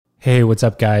Hey, what's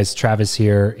up, guys? Travis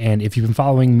here. And if you've been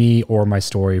following me or my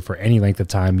story for any length of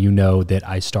time, you know that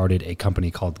I started a company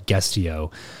called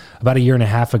Guestio about a year and a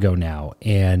half ago now.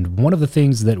 And one of the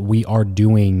things that we are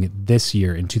doing this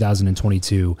year in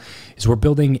 2022 is we're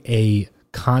building a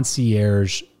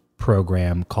concierge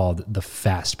program called the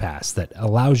Fast Pass that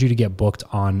allows you to get booked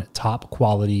on top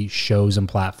quality shows and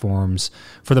platforms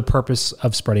for the purpose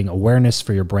of spreading awareness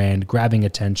for your brand, grabbing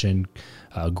attention,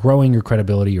 growing your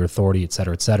credibility, your authority, et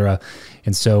cetera, et cetera.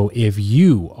 And so if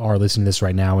you are listening to this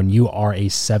right now and you are a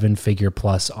 7-figure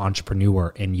plus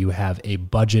entrepreneur and you have a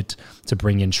budget to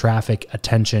bring in traffic,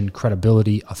 attention,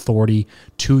 credibility, authority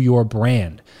to your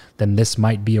brand, then this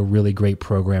might be a really great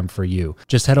program for you.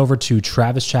 Just head over to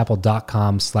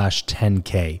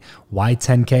travischappell.com/10K. Why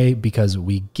 10K? Because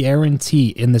we guarantee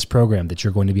in this program that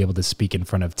you're going to be able to speak in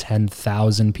front of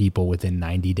 10,000 people within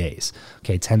 90 days.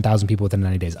 Okay, 10,000 people within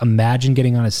 90 days. Imagine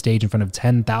getting on a stage in front of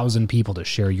 10,000 people to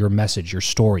share your message, your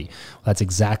story. Well, that's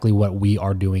exactly what we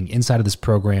are doing inside of this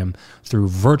program through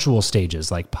virtual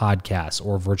stages like podcasts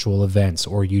or virtual events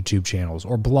or YouTube channels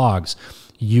or blogs.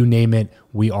 You name it,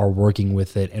 we are working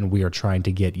with it, and we are trying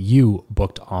to get you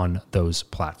booked on those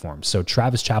platforms. So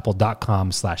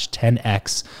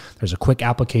travischappell.com/10X. There's a quick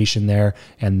application there,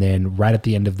 and then right at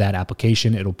the end of that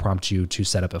application, it'll prompt you to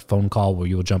set up a phone call where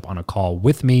you'll jump on a call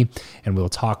with me, and we'll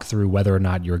talk through whether or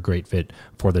not you're a great fit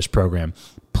for this program.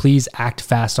 Please act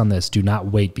fast on this. Do not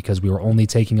wait, because we are only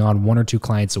taking on 1 or 2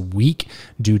 clients a week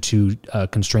due to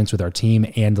constraints with our team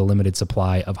and the limited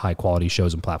supply of high quality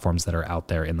shows and platforms that are out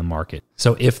there in the market.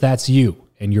 So if that's you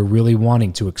and you're really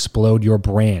wanting to explode your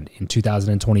brand in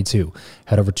 2022,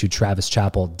 head over to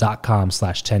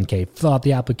travischappell.com/10K, fill out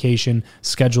the application,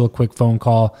 schedule a quick phone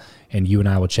call, and you and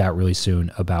I will chat really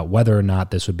soon about whether or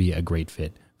not this would be a great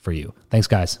fit for you. Thanks,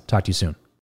 guys. Talk to you soon.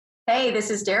 Hey, this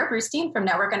is Darrah Brustein from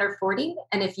Network Under 40.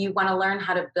 And if you want to learn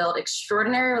how to build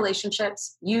extraordinary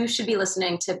relationships, you should be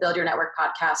listening to Build Your Network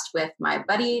podcast with my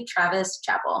buddy, Travis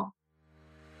Chappell.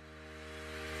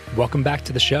 Welcome back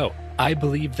to the show. I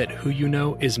believe that who you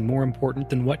know is more important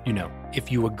than what you know.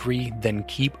 If you agree, then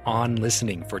keep on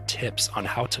listening for tips on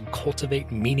how to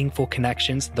cultivate meaningful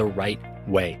connections the right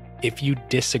way. If you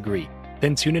disagree,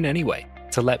 then tune in anyway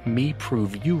to let me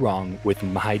prove you wrong with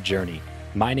my journey.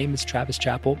 My name is Travis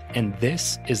Chappell, and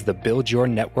this is the Build Your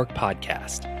Network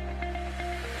podcast.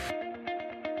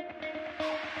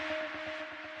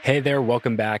 Hey there,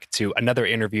 welcome back to another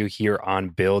interview here on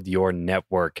Build Your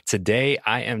Network. Today,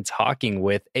 I am talking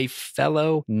with a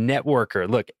fellow networker.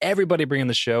 Look, everybody bringing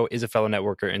the show is a fellow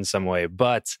networker in some way,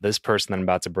 but this person that I'm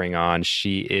about to bring on,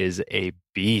 she is a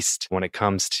beast when it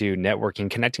comes to networking,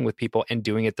 connecting with people, and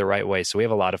doing it the right way. So we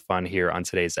have a lot of fun here on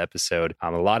today's episode.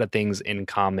 A lot of things in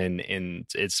common,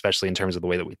 especially in terms of the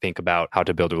way that we think about how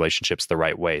to build relationships the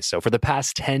right way. So for the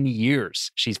past 10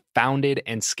 years, she's founded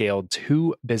and scaled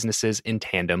 2 businesses in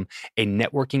tandem, a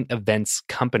networking events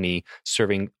company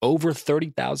serving over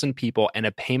 30,000 people, and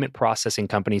a payment processing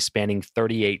company spanning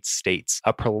 38 states.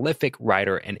 A prolific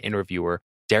writer and interviewer,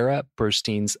 Darrah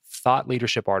Brustein's thought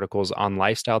leadership articles on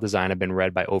lifestyle design have been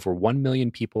read by over 1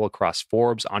 million people across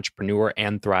Forbes, Entrepreneur,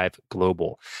 and Thrive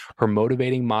Global. Her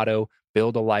motivating motto,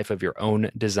 build a life of your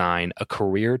own design, a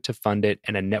career to fund it,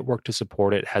 and a network to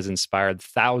support it, has inspired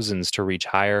thousands to reach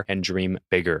higher and dream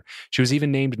bigger. She was even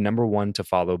named #1 to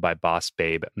follow by Boss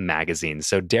Babe magazine.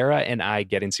 So Darrah and I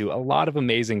get into a lot of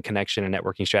amazing connection and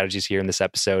networking strategies here in this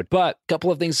episode, but a couple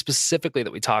of things specifically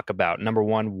that we talk about.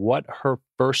 #1, what her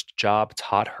first job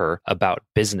taught her about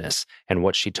business and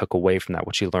what she took away from that,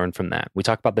 what she learned from that. We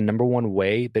talk about the #1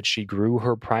 way that she grew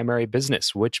her primary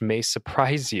business, which may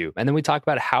surprise you. And then we talk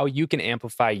about how you can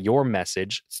amplify your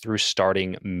message through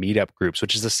starting meetup groups,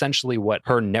 which is essentially what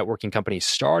her networking company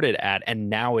started at. And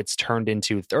now it's turned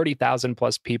into 30,000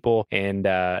 plus people and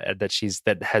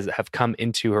that have come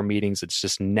into her meetings. It's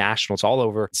just national. It's all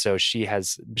over. So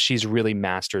she's really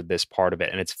mastered this part of it,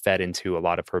 and it's fed into a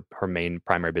lot of her main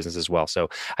primary business as well. So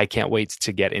I can't wait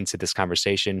to get into this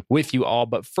conversation with you all.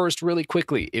 But first, really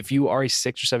quickly, if you are a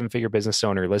 6 or 7-figure business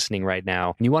owner listening right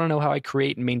now, and you want to know how I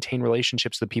create and maintain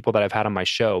relationships with people that I've had on my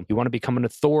show, you want to become an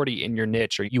authority in your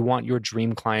niche, or you want your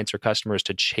dream clients or customers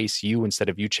to chase you instead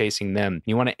of you chasing them,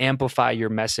 you want to amplify your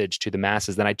message to the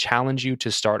masses, then I challenge you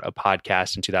to start a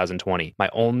podcast in 2020. My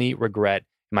only regret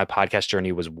my podcast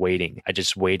journey was waiting. I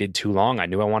just waited too long. I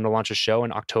knew I wanted to launch a show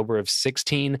in October of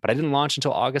 16, but I didn't launch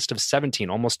until August of 17,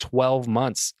 almost 12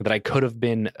 months that I could have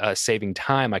been saving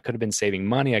time. I could have been saving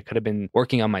money. I could have been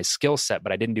working on my skill set,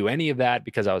 but I didn't do any of that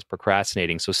because I was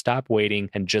procrastinating. So stop waiting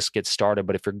and just get started.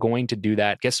 But if you're going to do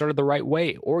that, get started the right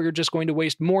way, or you're just going to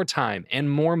waste more time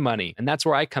and more money. And that's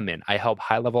where I come in. I help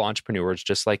high-level entrepreneurs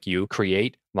just like you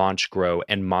create, launch, grow,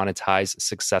 and monetize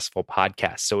successful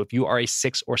podcasts. So if you are a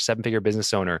 6 or 7-figure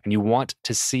business owner and you want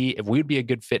to see if we would be a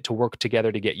good fit to work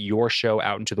together to get your show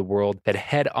out into the world, then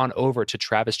head on over to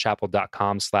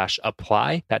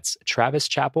travischappell.com/apply. That's Travis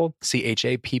Chappell,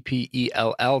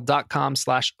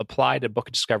 CHAPPELL.com/apply to book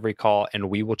a discovery call, and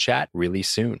we will chat really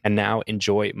soon. And now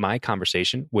enjoy my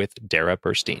conversation with Darrah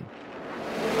Brustein.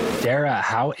 Darrah,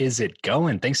 how is it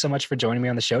going? Thanks so much for joining me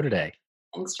on the show today.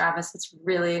 Thanks, Travis. It's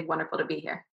really wonderful to be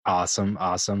here. Awesome.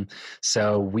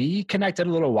 So we connected a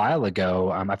little while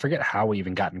ago. I forget how we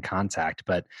even got in contact,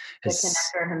 but the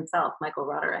connector himself, Michael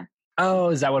Roderick. Oh,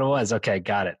 is that what it was? Okay,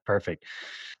 got it. Perfect.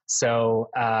 So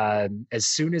as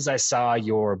soon as I saw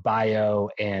your bio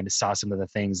and saw some of the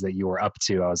things that you were up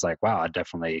to, I was like, wow, I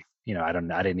definitely, I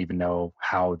didn't even know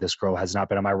how this girl has not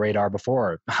been on my radar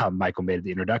before Michael made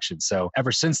the introduction. So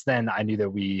ever since then, I knew that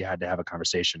we had to have a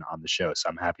conversation on the show. So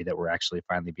I'm happy that we're actually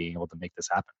finally being able to make this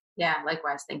happen. Yeah,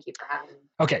 likewise. Thank you for having me.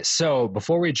 Okay, so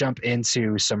before we jump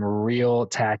into some real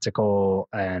tactical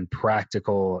and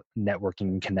practical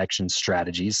networking connection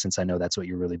strategies, since I know that's what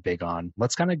you're really big on,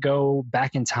 let's kind of go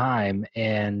back in time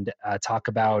and talk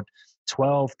about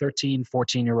 12, 13,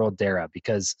 14-year-old Darrah,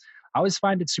 because I always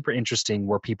find it super interesting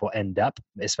where people end up,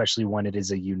 especially when it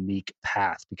is a unique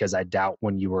path, because I doubt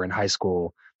when you were in high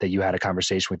school that you had a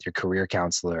conversation with your career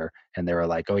counselor and they were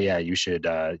like, oh yeah, you should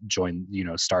join,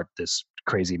 start this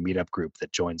crazy meetup group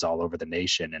that joins all over the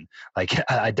nation. And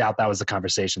I doubt that was the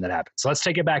conversation that happened. So let's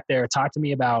take it back there. Talk to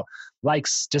me about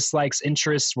likes, dislikes,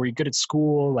 interests. Were you good at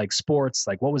school, like sports?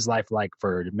 Like what was life like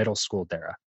for middle school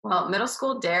Darrah? Well, middle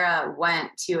school Darrah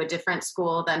went to a different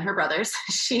school than her brothers.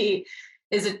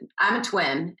 I'm a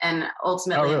twin, and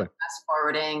ultimately, really? fast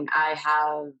forwarding, I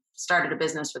have started a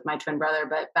business with my twin brother.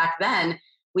 But back then,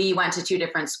 we went to 2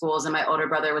 different schools, and my older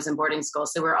brother was in boarding school.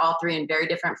 So we're all 3 in very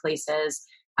different places.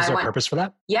 Is there a purpose for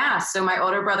that? Yeah. So my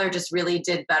older brother just really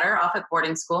did better off at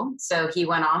boarding school. So he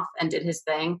went off and did his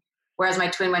thing. Whereas my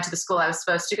twin went to the school I was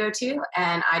supposed to go to.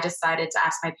 And I decided to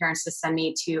ask my parents to send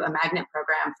me to a magnet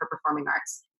program for performing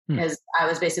arts. Because I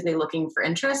was basically looking for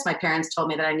interest. My parents told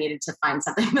me that I needed to find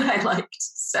something that I liked.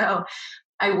 So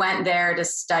I went there to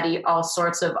study all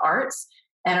sorts of arts.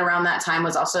 And around that time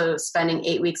was also spending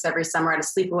 8 weeks every summer at a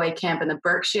sleepaway camp in the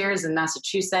Berkshires in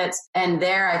Massachusetts. And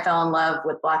there I fell in love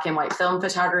with black and white film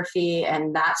photography.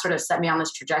 And that sort of set me on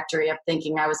this trajectory of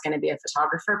thinking I was going to be a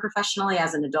photographer professionally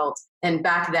as an adult. And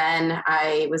back then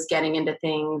I was getting into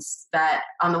things that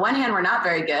on the one hand were not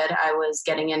very good. I was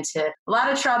getting into a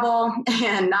lot of trouble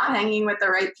and not hanging with the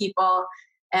right people.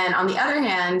 And on the other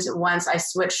hand, once I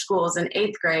switched schools in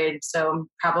 8th grade, so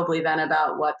probably then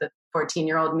about the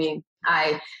 14-year-old me,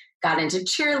 I got into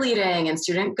cheerleading and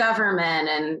student government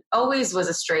and always was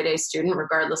a straight A student,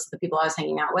 regardless of the people I was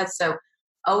hanging out with. So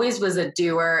always was a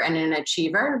doer and an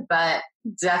achiever, but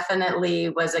definitely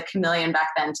was a chameleon back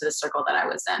then to the circle that I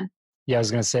was in. Yeah, I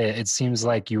was going to say, it seems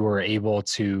like you were able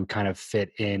to kind of fit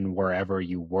in wherever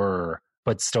you were,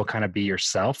 but still kind of be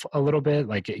yourself a little bit.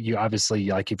 Like you obviously,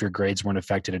 like if your grades weren't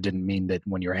affected, it didn't mean that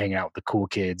when you were hanging out with the cool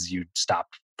kids, you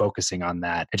stopped focusing on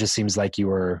that. It just seems like you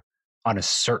were on a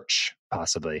search,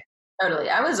 possibly. Totally.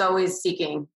 I was always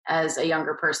seeking as a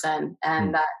younger person,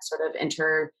 and that sort of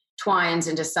intertwines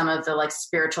into some of the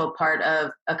spiritual part of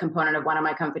a component of one of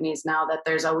my companies now, that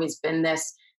there's always been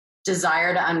this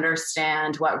desire to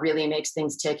understand what really makes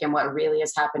things tick and what really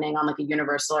is happening on a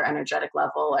universal or energetic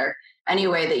level, or any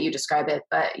way that you describe it.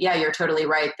 But yeah, you're totally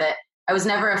right that I was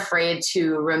never afraid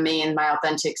to remain my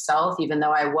authentic self, even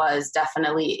though I was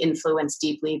definitely influenced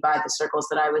deeply by the circles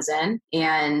that I was in,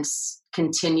 and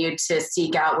continued to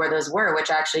seek out where those were, which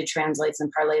actually translates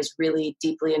and parlays really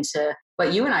deeply into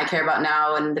what you and I care about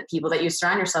now and the people that you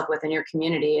surround yourself with in your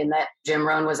community. And that Jim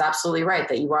Rohn was absolutely right,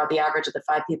 that you are the average of the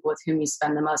 5 people with whom you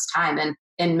spend the most time. And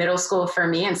in middle school for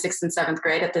me, in 6th and 7th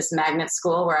grade at this magnet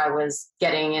school where I was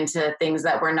getting into things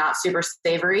that were not super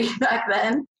savory back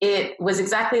then, it was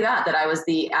exactly that I was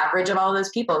the average of all those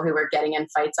people who were getting in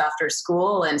fights after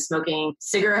school and smoking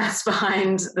cigarettes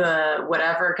behind the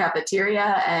whatever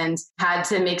cafeteria, and had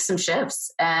to make some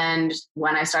shifts. And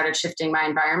when I started shifting my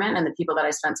environment and the people that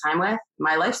I spent time with,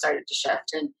 my life started to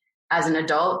shift. And as an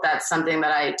adult, that's something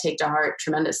that I take to heart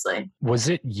tremendously. Was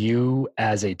it you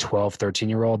as a 12,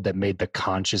 13-year-old that made the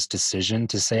conscious decision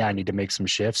to say, I need to make some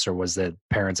shifts? Or was it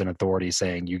parents and authority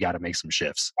saying, you got to make some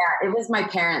shifts? Yeah, it was my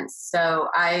parents. So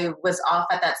I was off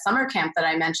at that summer camp that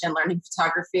I mentioned, learning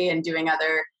photography and doing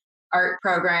other art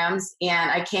programs. And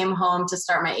I came home to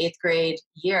start my 8th grade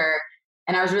year.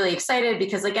 And I was really excited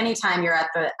because anytime you're at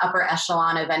the upper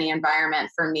echelon of any environment,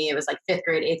 for me, it was 5th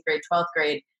grade, 8th grade, 12th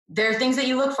grade, there are things that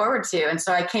you look forward to. And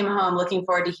so I came home looking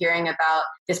forward to hearing about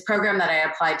this program that I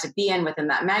applied to be in within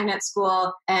that magnet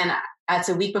school. And it's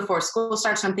a week before school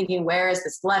starts. So I'm thinking, where is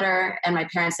this letter? And my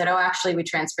parents said, oh, actually, we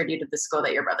transferred you to the school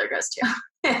that your brother goes to.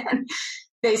 And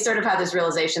they sort of had this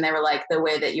realization. They were like, the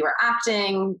way that you are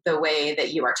acting, the way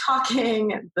that you are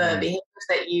talking, the behaviors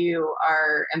that you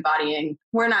are embodying,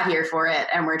 we're not here for it.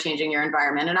 And we're changing your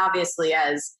environment. And obviously,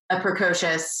 as a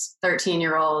precocious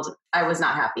 13-year-old, I was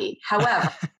not happy.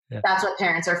 However, that's what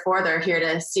parents are for. They're here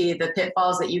to see the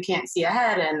pitfalls that you can't see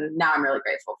ahead. And now I'm really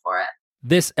grateful for it.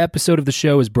 This episode of the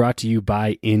show is brought to you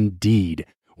by Indeed.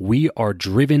 We are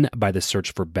driven by the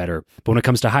search for better. But when it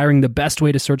comes to hiring, the best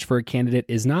way to search for a candidate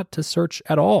is not to search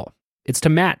at all. It's to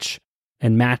match,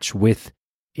 and match with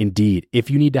Indeed. If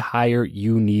you need to hire,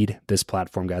 you need this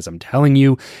platform, guys. I'm telling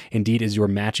you, Indeed is your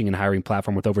matching and hiring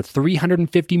platform with over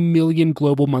 350 million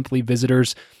global monthly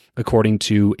visitors, according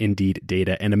to Indeed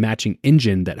data, and a matching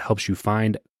engine that helps you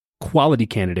find quality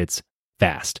candidates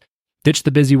fast. Ditch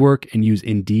the busy work and use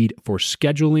Indeed for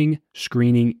scheduling,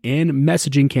 screening, and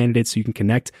messaging candidates so you can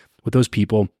connect with those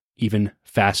people even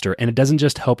faster. And it doesn't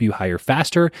just help you hire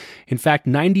faster. In fact,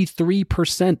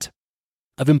 93%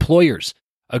 of employers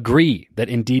agree that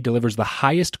Indeed delivers the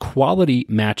highest quality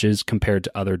matches compared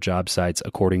to other job sites,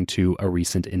 according to a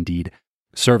recent Indeed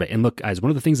survey. And look, guys, one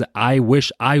of the things that I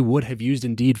wish I would have used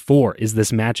Indeed for is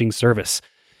this matching service.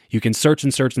 You can search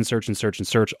and search and search and search and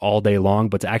search all day long,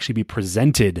 but to actually be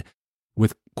presented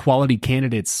with quality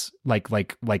candidates, like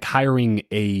hiring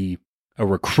a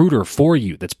recruiter for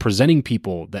you that's presenting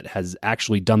people that has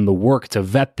actually done the work to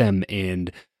vet them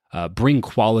and bring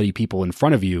quality people in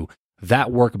front of you, that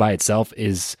work by itself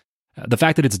is the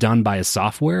fact that it's done by a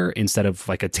software instead of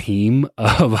like a team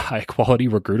of high quality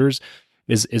recruiters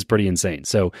is pretty insane.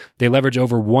 So they leverage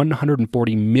over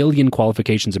 140 million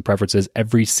qualifications and preferences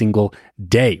every single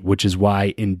day, which is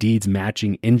why Indeed's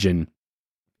matching engine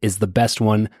is the best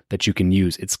one that you can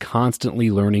use. It's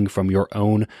constantly learning from your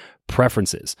own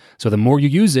preferences. So the more you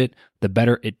use it, the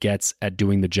better it gets at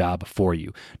doing the job for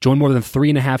you. Join more than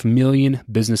 3.5 million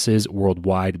businesses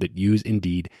worldwide that use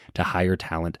Indeed to hire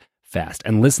talent fast.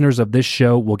 And listeners of this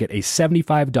show will get a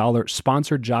 $75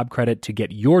 sponsored job credit to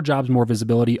get your jobs more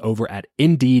visibility over at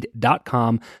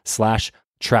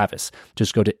Indeed.com/Travis.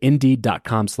 Just go to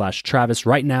Indeed.com/Travis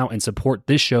right now and support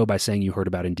this show by saying you heard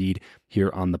about Indeed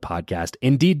here on the podcast.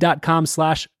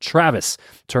 Indeed.com/Travis.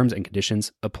 Terms and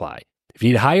conditions apply. If you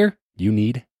need to hire, you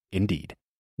need Indeed.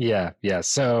 Yeah.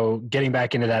 So getting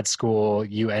back into that school,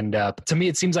 you end up, to me,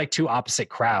 it seems like two opposite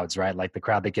crowds, right? Like the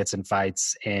crowd that gets in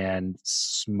fights and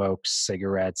smokes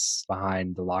cigarettes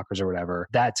behind the lockers or whatever.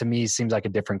 That to me seems like a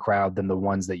different crowd than the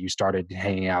ones that you started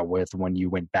hanging out with when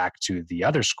you went back to the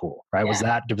other school, right?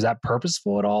 Yeah. Was that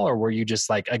purposeful at all? Or were you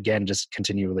just like, again, just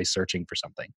continually searching for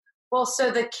something? Well, so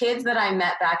the kids that I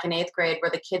met back in 8th grade were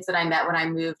the kids that I met when I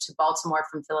moved to Baltimore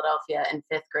from Philadelphia in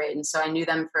 5th grade. And so I knew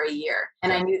them for a year.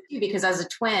 And I knew because as a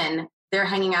twin, they're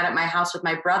hanging out at my house with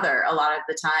my brother a lot of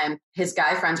the time. His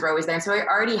guy friends were always there. And so I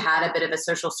already had a bit of a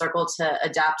social circle to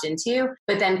adapt into,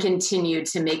 but then continued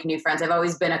to make new friends. I've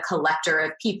always been a collector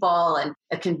of people and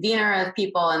a convener of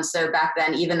people. And so back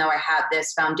then, even though I had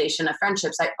this foundation of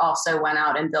friendships, I also went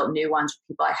out and built new ones with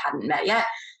people I hadn't met yet.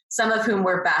 Some of whom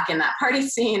were back in that party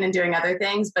scene and doing other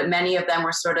things, but many of them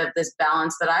were sort of this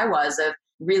balance that I was of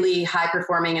really high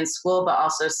performing in school, but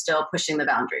also still pushing the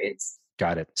boundaries.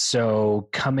 Got it. So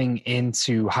coming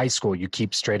into high school, you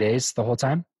keep straight A's the whole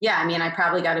time? Yeah. I mean, I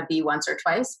probably got a B once or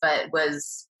twice, but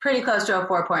was pretty close to a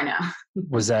 4.0.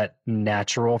 Was that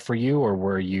natural for you, or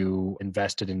were you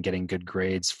invested in getting good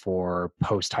grades for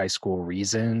post-high school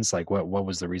reasons? Like what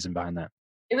was the reason behind that?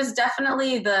 It was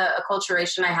definitely the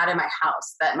acculturation I had in my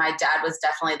house, that my dad was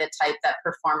definitely the type that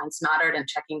performance mattered and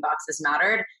checking boxes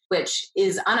mattered, which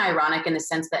is unironic in the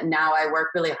sense that now I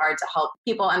work really hard to help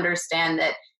people understand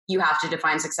that you have to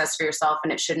define success for yourself,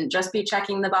 and it shouldn't just be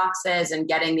checking the boxes and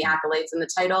getting the accolades and the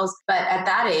titles. But at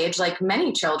that age, like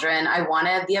many children, I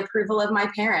wanted the approval of my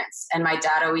parents. And my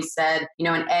dad always said,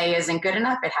 an A isn't good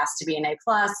enough. It has to be an A+.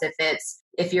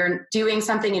 If you're doing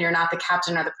something and you're not the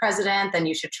captain or the president, then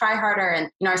you should try harder.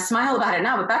 And, I smile about it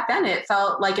now, but back then it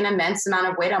felt like an immense amount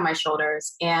of weight on my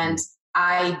shoulders. And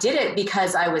I did it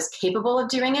because I was capable of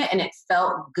doing it and it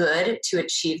felt good to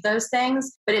achieve those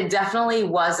things, but it definitely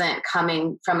wasn't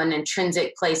coming from an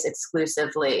intrinsic place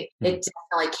exclusively. It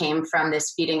definitely came from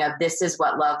this feeding of this is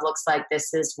what love looks like.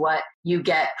 This is what you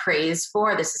get praise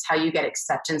for. This is how you get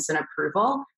acceptance and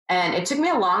approval. And it took me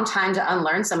a long time to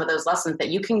unlearn some of those lessons that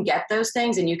you can get those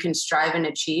things and you can strive and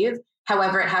achieve.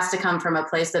 However, it has to come from a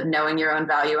place of knowing your own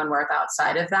value and worth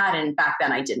outside of that. And back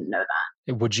then I didn't know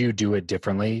that. Would you do it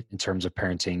differently in terms of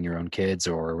parenting your own kids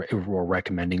or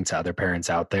recommending to other parents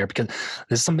out there? Because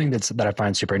this is something that I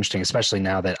find super interesting, especially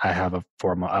now that I have a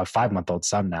 5-month-old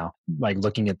son now, like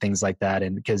looking at things like that.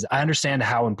 And because I understand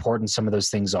how important some of those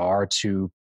things are to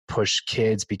push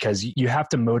kids, because you have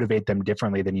to motivate them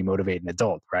differently than you motivate an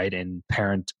adult, right? And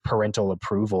parental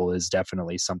approval is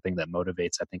definitely something that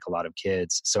motivates, I think, a lot of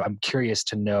kids. So I'm curious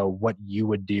to know what you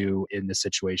would do in this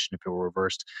situation if it were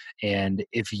reversed, and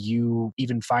if you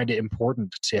even find it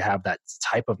important to have that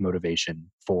type of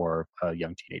motivation for a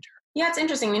young teenager. Yeah, it's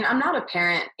interesting. I mean, I'm not a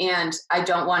parent, and I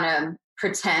don't want to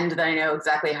pretend that I know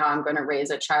exactly how I'm going to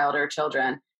raise a child or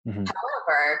children. Mm-hmm.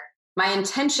 However, my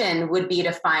intention would be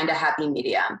to find a happy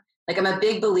medium. Like, I'm a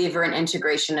big believer in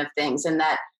integration of things, and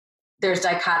that there's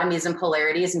dichotomies and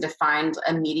polarities, and to find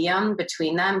a medium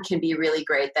between them can be really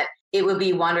great. That it would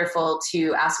be wonderful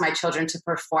to ask my children to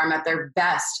perform at their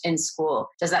best in school.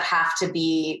 Does that have to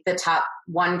be the top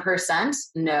 1%?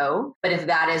 No. But if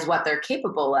that is what they're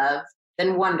capable of,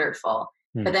 then wonderful.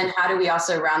 But then how do we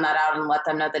also round that out and let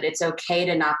them know that it's okay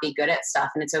to not be good at stuff,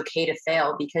 and it's okay to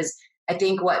fail? Because I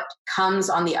think what comes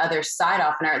on the other side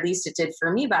often, or at least it did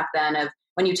for me back then, of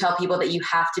when you tell people that you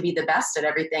have to be the best at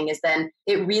everything, is then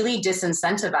it really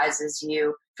disincentivizes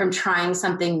you from trying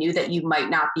something new that you might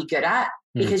not be good at,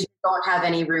 because you don't have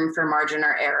any room for margin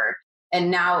or error.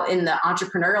 And now in the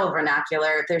entrepreneurial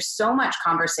vernacular, there's so much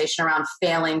conversation around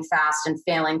failing fast and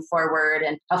failing forward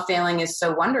and how failing is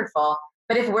so wonderful.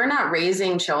 But if we're not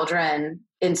raising children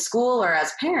in school or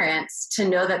as parents to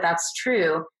know that that's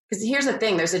true, because here's the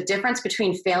thing, there's a difference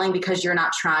between failing because you're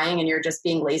not trying and you're just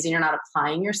being lazy and you're not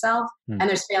applying yourself. And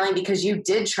there's failing because you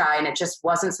did try and it just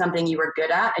wasn't something you were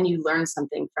good at and you learned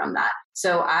something from that.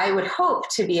 So I would hope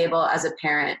to be able, as a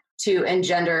parent, to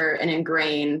engender and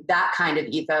ingrain that kind of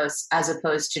ethos, as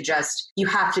opposed to just, you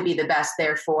have to be the best,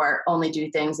 therefore only do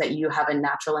things that you have a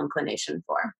natural inclination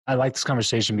for. I like this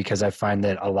conversation because I find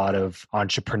that a lot of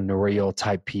entrepreneurial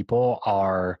type people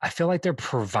I feel like they're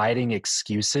providing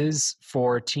excuses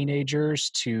for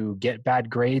teenagers to get bad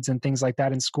grades and things like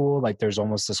that in school. Like there's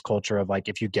almost this culture of like,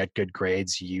 if you get good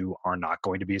grades, you are not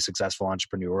going to be a successful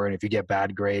entrepreneur. And if you get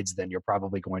bad grades, then you're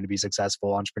probably going to be a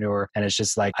successful entrepreneur. And it's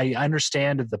just like, I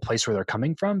understand the place where they're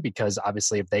coming from, because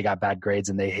obviously if they got bad grades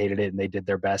and they hated it and they did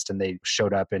their best and they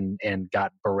showed up and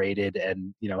got berated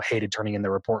and, hated turning in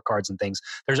their report cards and things,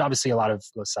 there's obviously a lot of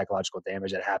psychological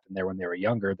damage that happened there when they were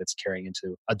younger that's carrying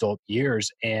into adult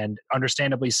years, and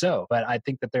understandably so. But I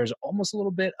think that there's almost a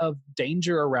little bit of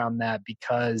danger around that,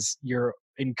 because you're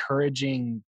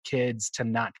encouraging kids to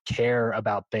not care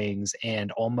about things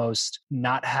and almost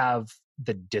not have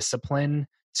the discipline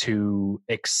to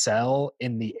excel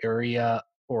in the area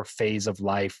or phase of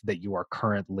life that you are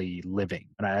currently living.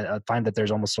 And I find that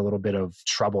there's almost a little bit of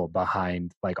trouble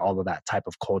behind like all of that type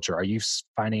of culture. Are you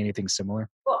finding anything similar?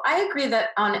 Well, I agree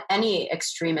that on any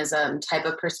extremism type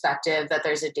of perspective, that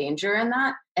there's a danger in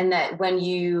that. And that when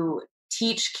you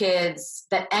teach kids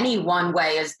that any one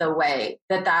way is the way,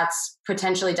 that's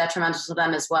potentially detrimental to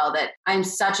them as well. That I'm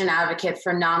such an advocate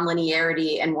for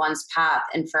nonlinearity in one's path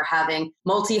and for having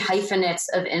multi-hyphenates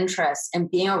of interests and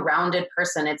being a rounded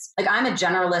person. It's like, I'm a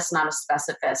generalist, not a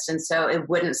specificist. And so it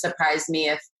wouldn't surprise me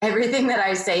if everything that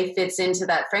I say fits into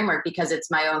that framework, because it's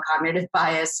my own cognitive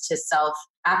bias to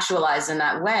self-actualize in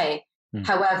that way.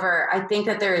 However, I think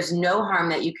that there is no harm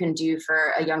that you can do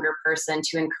for a younger person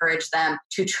to encourage them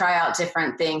to try out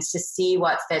different things, to see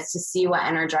what fits, to see what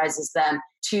energizes them,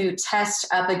 to test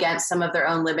up against some of their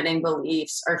own limiting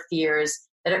beliefs or fears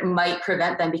that it might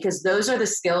prevent them, because those are the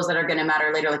skills that are going to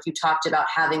matter later. Like you talked about,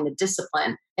 having the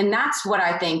discipline. And that's what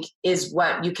I think is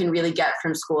what you can really get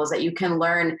from school, is that you can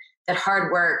learn that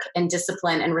hard work and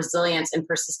discipline and resilience and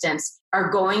persistence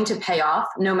are going to pay off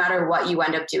no matter what you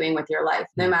end up doing with your life.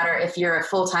 No matter if you're a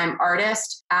full-time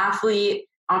artist, athlete,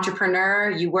 entrepreneur,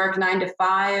 you work 9 to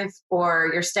 5, or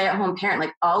you're stay-at-home parent,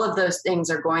 like all of those things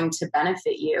are going to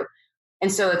benefit you.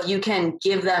 And so if you can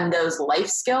give them those life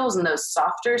skills and those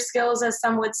softer skills, as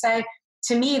some would say,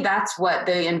 to me, that's what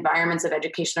the environments of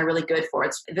education are really good for.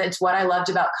 It's what I loved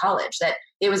about college, that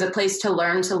it was a place to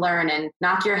learn and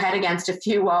knock your head against a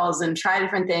few walls and try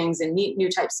different things and meet new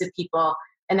types of people.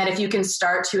 And that if you can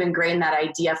start to ingrain that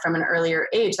idea from an earlier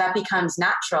age, that becomes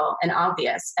natural and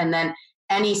obvious. And then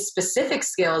any specific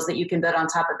skills that you can build on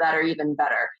top of that are even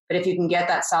better. But if you can get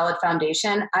that solid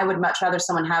foundation, I would much rather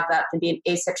someone have that than be an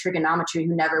ace at trigonometry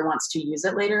who never wants to use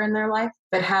it later in their life,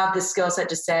 but have the skill set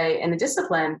to say, and the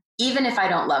discipline, even if I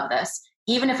don't love this,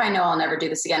 even if I know I'll never do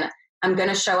this again, I'm going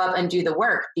to show up and do the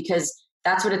work, because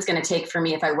that's what it's going to take for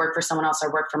me if I work for someone else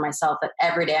or work for myself, that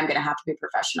every day I'm going to have to be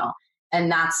professional.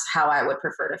 And that's how I would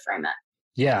prefer to frame it.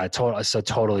 Yeah,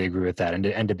 totally agree with that.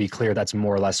 And to be clear, that's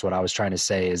more or less what I was trying to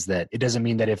say, is that it doesn't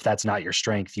mean that if that's not your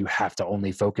strength, you have to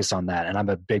only focus on that. And I'm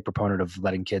a big proponent of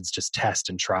letting kids just test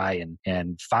and try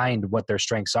and find what their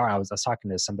strengths are. I was talking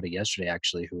to somebody yesterday,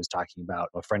 actually, who was talking about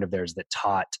a friend of theirs that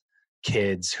taught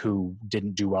kids who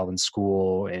didn't do well in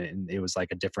school, and it was like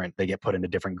they get put into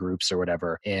different groups or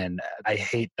whatever. And I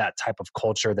hate that type of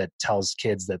culture that tells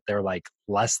kids that they're like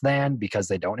less than because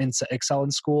they don't excel in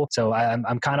school. So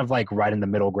I'm kind of like right in the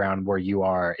middle ground where you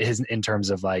are, is in terms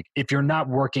of like, if you're not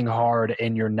working hard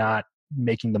and you're not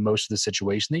making the most of the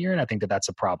situation that you're in, I think that that's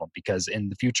a problem, because in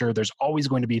the future, there's always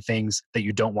going to be things that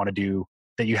you don't want to do,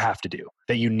 that you have to do,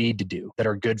 that you need to do, that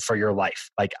are good for your life.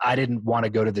 Like, I didn't want to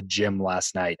go to the gym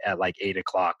last night at like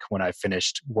 8:00 when I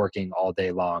finished working all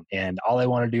day long. And all I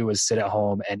want to do is sit at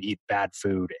home and eat bad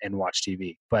food and watch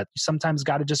TV. But you sometimes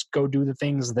got to just go do the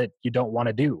things that you don't want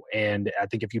to do. And I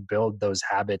think if you build those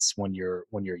habits when you're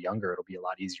younger, it'll be a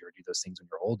lot easier to do those things when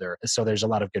you're older. So there's a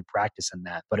lot of good practice in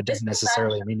that, but it doesn't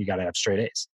necessarily mean you got to have straight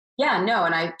A's. Yeah, no,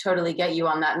 and I totally get you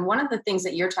on that. And one of the things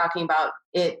that you're talking about,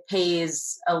 it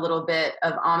pays a little bit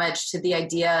of homage to the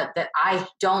idea that I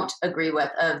don't agree with,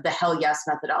 of the hell yes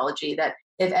methodology, that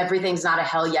if everything's not a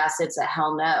hell yes, it's a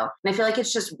hell no. And I feel like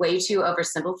it's just way too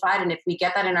oversimplified. And if we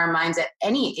get that in our minds at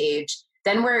any age,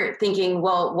 then we're thinking,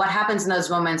 well, what happens in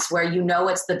those moments where you know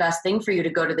it's the best thing for you to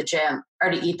go to the gym or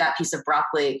to eat that piece of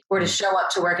broccoli or to show up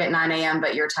to work at 9 a.m.,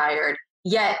 but you're tired?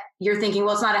 Yet you're thinking,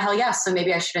 well, it's not a hell yes, so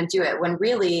maybe I shouldn't do it. When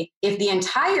really, if the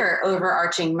entire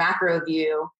overarching macro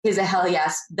view is a hell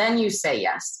yes, then you say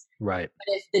yes. Right.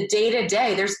 But if the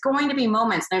day-to-day, there's going to be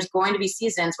moments, there's going to be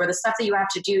seasons where the stuff that you have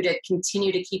to do to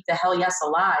continue to keep the hell yes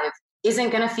alive isn't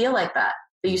going to feel like that.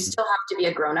 But you still have to be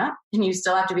a grown-up, and you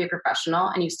still have to be a professional,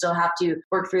 and you still have to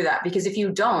work through that. Because if you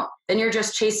don't, then you're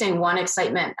just chasing one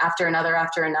excitement after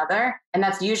another, and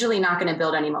that's usually not going to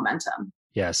build any momentum.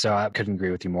 Yeah, so I couldn't agree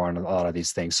with you more on a lot of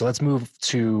these things. So let's move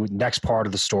to next part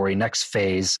of the story, next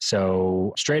phase.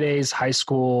 So straight A's, high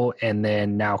school, and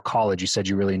then now college. You said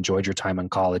you really enjoyed your time in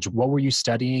college. What were you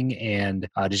studying, and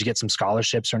did you get some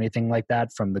scholarships or anything like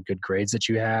that from the good grades that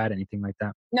you had, anything like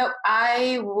that? No,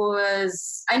 I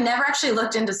never actually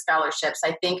looked into scholarships.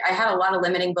 I think I had a lot of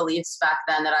limiting beliefs back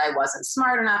then that I wasn't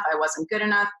smart enough, I wasn't good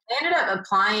enough. I ended up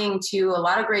applying to a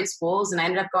lot of great schools, and I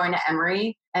ended up going to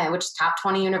Emory, which is top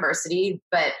 20 university,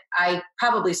 but I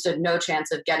probably stood no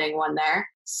chance of getting one there.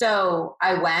 So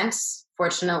I went,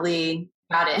 fortunately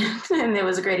got in, and it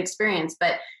was a great experience.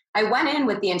 But I went in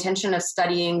with the intention of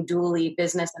studying dually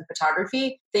business and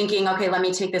photography, thinking, okay, let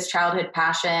me take this childhood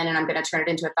passion and I'm going to turn it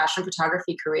into a fashion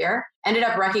photography career. Ended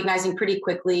up recognizing pretty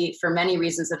quickly, for many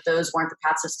reasons, that those weren't the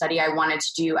paths of study I wanted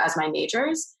to do as my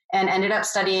majors, and ended up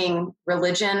studying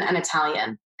religion and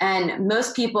Italian. And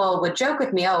most people would joke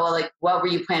with me, oh, well, like, what were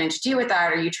you planning to do with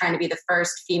that? Are you trying to be the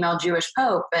first female Jewish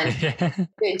pope? And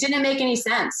it didn't make any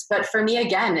sense. But for me,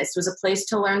 again, this was a place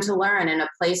to learn and a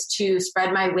place to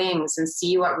spread my wings and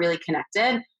see what really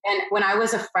connected. And when I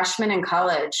was a freshman in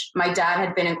college, my dad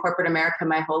had been in corporate America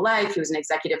my whole life. He was an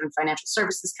executive in financial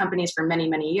services companies for many,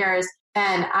 many years.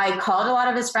 And I called a lot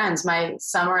of his friends my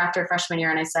summer after freshman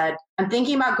year, and I said, I'm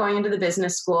thinking about going into the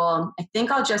business school. I think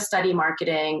I'll just study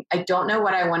marketing. I don't know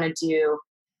what I want to do.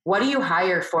 What do you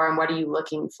hire for, and what are you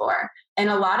looking for? And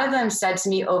a lot of them said to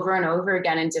me over and over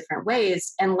again in different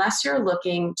ways, unless you're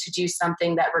looking to do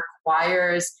something that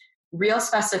requires real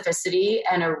specificity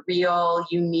and a real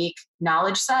unique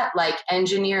knowledge set, like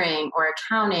engineering or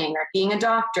accounting or being a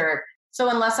doctor. So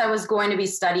unless I was going to be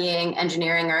studying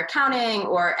engineering or accounting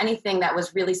or anything that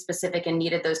was really specific and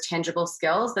needed those tangible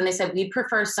skills, then they said, we'd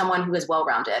prefer someone who is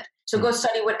well-rounded. So go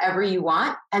study whatever you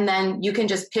want, and then you can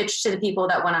just pitch to the people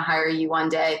that want to hire you one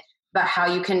day about how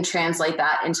you can translate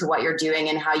that into what you're doing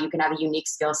and how you can have a unique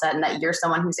skill set, and that you're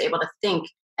someone who's able to think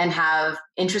and have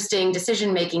interesting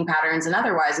decision-making patterns and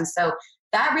otherwise. And so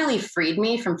that really freed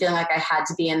me from feeling like I had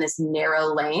to be in this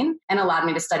narrow lane and allowed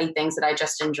me to study things that I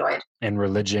just enjoyed. And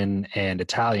religion and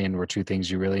Italian were two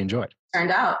things you really enjoyed.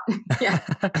 Turned out. Yeah.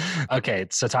 Okay.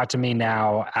 So talk to me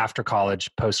now, after college,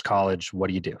 post-college, what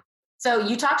do you do? So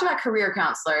you talked about career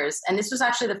counselors, and this was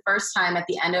actually the first time at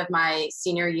the end of my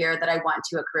senior year that I went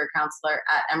to a career counselor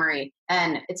at Emory.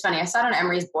 And it's funny, I sat on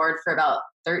Emory's board for about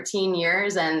 13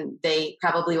 years, and they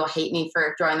probably will hate me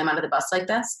for throwing them under the bus like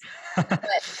this. But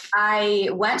I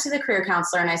went to the career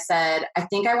counselor and I said, I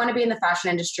think I want to be in the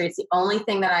fashion industry. It's the only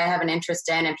thing that I have an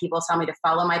interest in, and people tell me to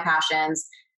follow my passions.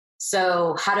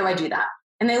 So how do I do that?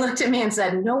 And they looked at me and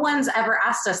said, no one's ever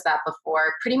asked us that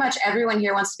before. Pretty much everyone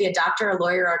here wants to be a doctor, a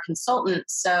lawyer, or a consultant.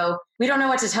 So we don't know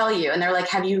what to tell you. And they're like,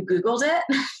 have you Googled it?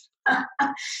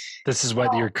 This is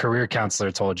what your career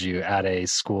counselor told you at a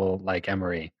school like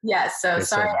Emory. Yes. So they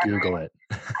sorry. Said, Google it.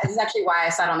 This is actually why I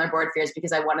sat on their board for years,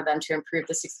 because I wanted them to improve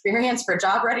this experience for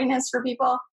job readiness for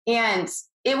people. And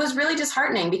it was really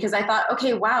disheartening because I thought,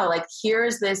 okay, wow, like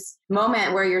here's this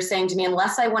moment where you're saying to me,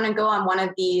 unless I want to go on one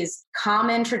of these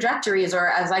common trajectories, or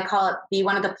as I call it, be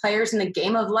one of the players in the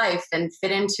game of life and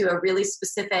fit into a really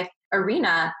specific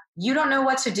arena, you don't know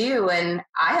what to do. And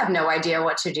I have no idea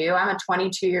what to do. I'm a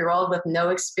 22-year-old with no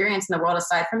experience in the world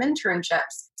aside from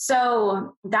internships.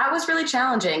 So that was really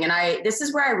challenging. And this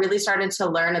is where I really started to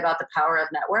learn about the power of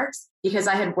networks, because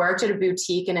I had worked at a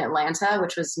boutique in Atlanta,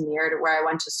 which was near to where I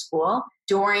went to school,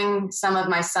 during some of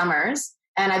my summers.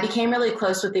 And I became really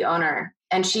close with the owner.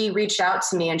 And she reached out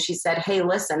to me and she said, hey,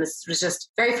 listen, this was just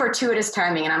very fortuitous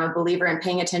timing. And I'm a believer in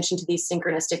paying attention to these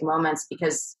synchronistic moments,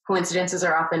 because coincidences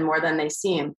are often more than they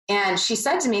seem. And she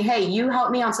said to me, hey, you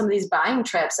helped me on some of these buying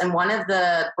trips, and one of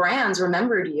the brands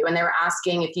remembered you and they were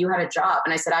asking if you had a job.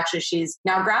 And I said, actually, she's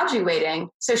now graduating.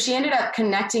 So she ended up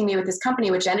connecting me with this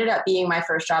company, which ended up being my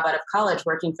first job out of college,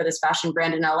 working for this fashion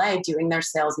brand in LA, doing their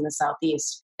sales in the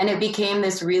Southeast. And it became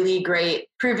this really great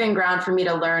proving ground for me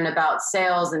to learn about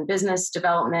sales and business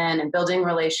development and building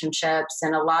relationships,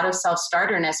 and a lot of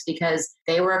self-starterness, because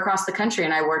they were across the country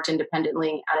and I worked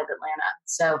independently out of Atlanta.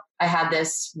 So I had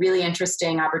this really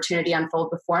interesting opportunity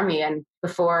unfold before me. And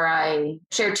before I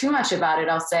share too much about it,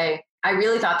 I'll say, I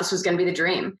really thought this was going to be the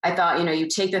dream. I thought, you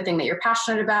take the thing that you're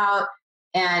passionate about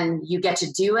and you get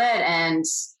to do it, and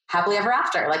happily ever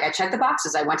after. Like, I checked the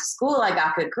boxes. I went to school. I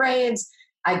got good grades.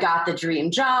 I got the dream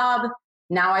job.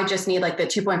 Now I just need like the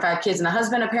 2.5 kids and a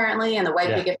husband, apparently, and the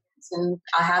white picket fence, and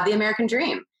I have the American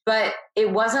dream. But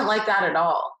it wasn't like that at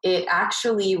all. It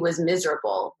actually was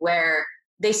miserable, where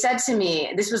they said to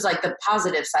me, this was like the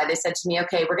positive side. They said to me,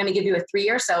 okay, we're going to give you a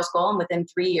 3-year sales goal, and within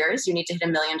 3 years, you need to hit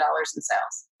 $1 million in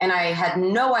sales. And I had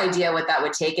no idea what that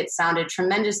would take. It sounded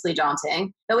tremendously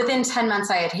daunting, but within 10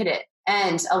 months, I had hit it.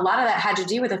 And a lot of that had to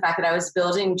do with the fact that I was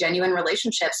building genuine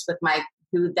relationships with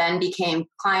who then became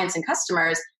clients and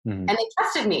customers, and they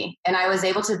trusted me. And I was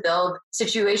able to build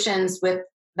situations with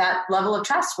that level of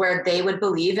trust where they would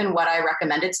believe in what I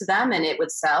recommended to them, and it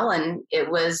would sell, and it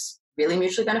was really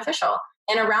mutually beneficial.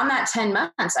 And around that 10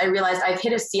 months, I realized I've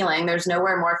hit a ceiling. There's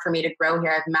nowhere more for me to grow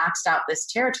here. I've maxed out this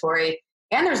territory,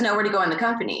 and there's nowhere to go in the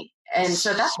company. And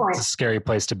so at that point, it's a scary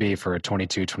place to be for a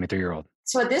 22, 23-year-old.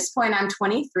 So at this point, I'm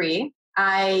 23.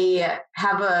 I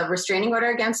have a restraining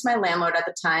order against my landlord at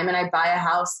the time, and I buy a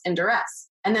house in duress.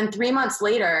 And then 3 months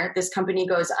later, this company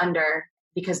goes under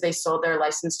because they sold their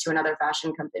license to another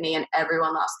fashion company, and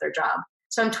everyone lost their job.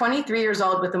 So I'm 23 years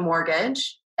old with a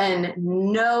mortgage and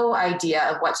no idea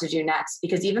of what to do next,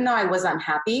 because even though I was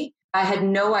unhappy, I had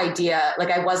no idea. Like,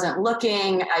 I wasn't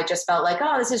looking. I just felt like,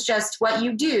 oh, this is just what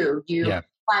you do. You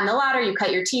climb the ladder, you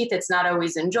cut your teeth. It's not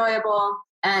always enjoyable.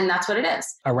 And that's what it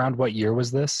is. Around what year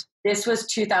was this? This was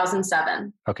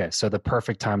 2007. Okay, so the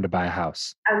perfect time to buy a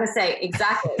house. I was going to say,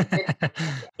 exactly.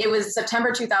 It was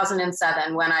September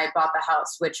 2007 when I bought the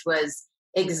house, which was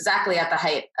exactly at the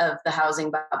height of the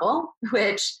housing bubble,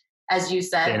 which, as you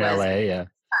said, in was LA, time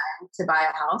to buy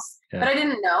a house. But I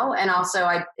didn't know. And also,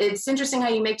 it's interesting how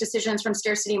you make decisions from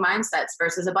scarcity mindsets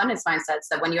versus abundance mindsets,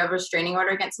 that when you have a restraining order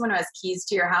against someone who has keys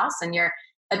to your house and you're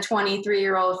a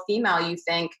 23-year-old female, you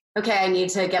think, okay, I need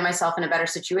to get myself in a better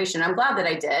situation. I'm glad that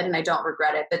I did, and I don't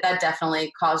regret it, but that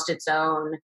definitely caused its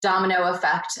own domino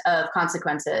effect of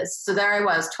consequences. So there I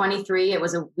was, 23. It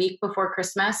was a week before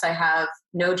Christmas. I have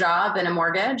no job and a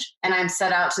mortgage, and I'm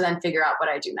set out to then figure out what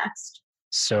I do next.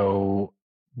 So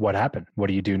what happened? What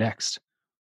do you do next?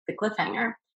 The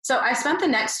cliffhanger. So I spent the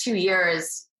next 2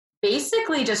 years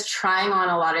basically just trying on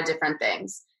a lot of different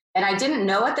things. And I didn't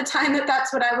know at the time that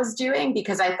that's what I was doing,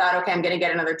 because I thought, okay, I'm going to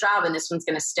get another job and this one's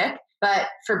going to stick. But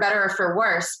for better or for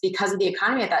worse, because of the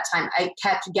economy at that time, I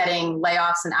kept getting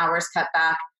layoffs and hours cut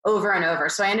back over and over.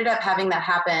 So I ended up having that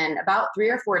happen about 3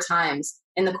 or 4 times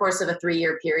in the course of a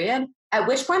 3-year period, at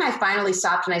which point I finally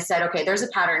stopped and I said, okay, there's a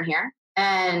pattern here.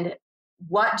 And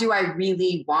what do I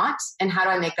really want? And how do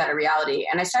I make that a reality?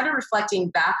 And I started reflecting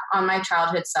back on my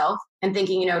childhood self and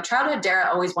thinking, childhood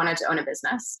Darrah always wanted to own a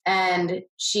business. And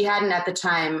she hadn't at the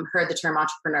time heard the term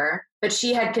entrepreneur, but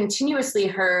she had continuously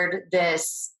heard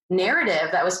this narrative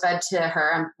that was fed to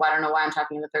her. I don't know why I'm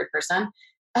talking in the third person,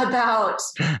 about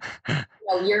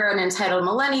you're an entitled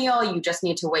millennial, you just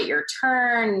need to wait your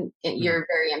turn, you're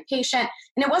very impatient.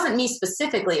 And it wasn't me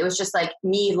specifically, it was just like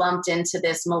me lumped into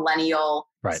this millennial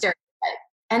stereotype.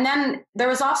 And then there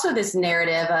was also this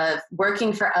narrative of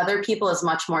working for other people is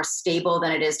much more stable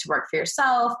than it is to work for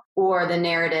yourself, or the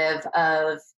narrative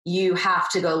of you have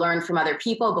to go learn from other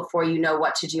people before you know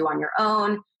what to do on your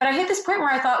own. But I hit this point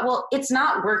where I thought, well, it's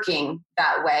not working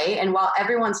that way. And while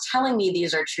everyone's telling me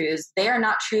these are truths, they are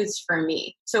not truths for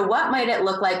me. So what might it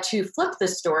look like to flip the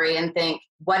story and think,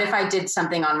 what if I did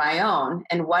something on my own?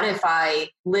 And what if I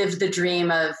lived the dream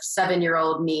of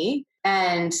 7-year-old me?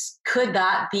 And could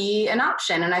that be an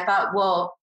option? And I thought,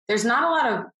 well, there's not a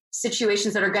lot of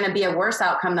situations that are going to be a worse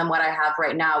outcome than what I have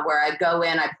right now, where I go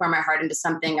in, I pour my heart into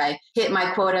something, I hit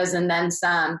my quotas and then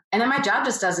some, and then my job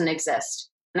just doesn't exist.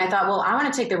 And I thought, well, I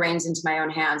want to take the reins into my own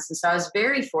hands. And so I was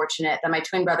very fortunate that my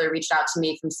twin brother reached out to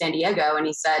me from San Diego, and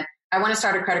he said, I want to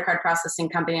start a credit card processing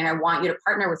company, and I want you to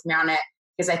partner with me on it,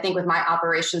 because I think with my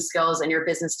operation skills and your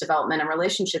business development and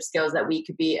relationship skills that we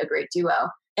could be a great duo.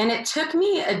 And it took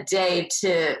me a day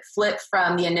to flip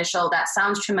from the initial, that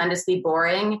sounds tremendously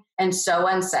boring and so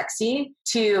unsexy,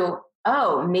 to,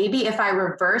 oh, maybe if I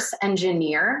reverse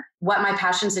engineer what my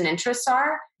passions and interests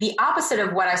are, the opposite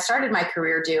of what I started my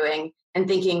career doing, and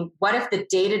thinking, what if the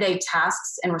day-to-day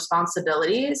tasks and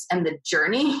responsibilities and the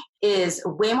journey is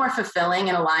way more fulfilling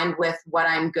and aligned with what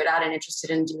I'm good at and interested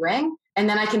in doing? And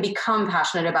then I can become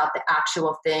passionate about the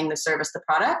actual thing, the service, the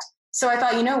product. So I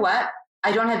thought, you know what?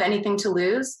 I don't have anything to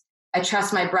lose. I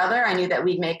trust my brother. I knew that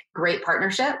we'd make great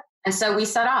partnership. And so we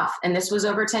set off. And this was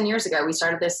over 10 years ago. We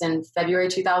started this in February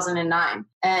 2009.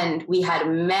 And we had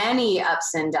many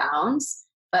ups and downs.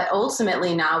 But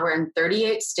ultimately now we're in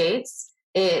 38 states.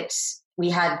 We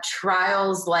had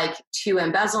trials like 2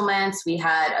 embezzlements. We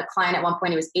had a client at one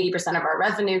point who was 80% of our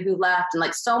revenue who left, and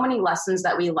like so many lessons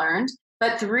that we learned.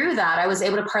 But through that, I was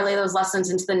able to parlay those lessons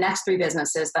into the next 3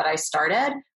 businesses that I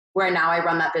started, where now I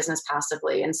run that business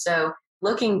passively. And so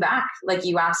looking back, like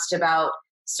you asked about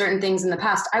certain things in the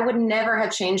past, I would never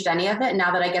have changed any of it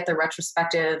now that I get the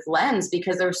retrospective lens,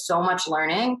 because there's so much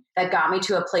learning that got me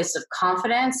to a place of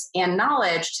confidence and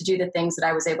knowledge to do the things that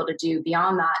I was able to do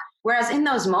beyond that. Whereas in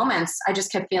those moments, I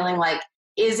just kept feeling like,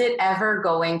 is it ever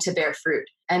going to bear fruit?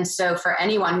 And so for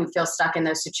anyone who feels stuck in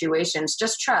those situations,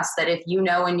 just trust that if you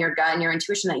know in your gut and your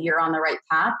intuition that you're on the right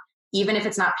path, even if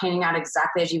it's not panning out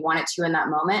exactly as you want it to in that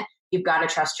moment, you've got to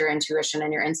trust your intuition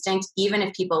and your instinct, even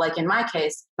if people, like in my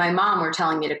case, my mom, were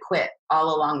telling me to quit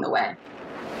all along the way.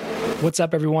 What's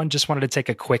up, everyone? Just wanted to take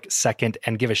a quick second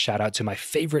and give a shout out to my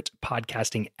favorite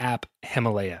podcasting app,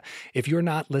 Himalaya. If you're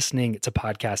not listening to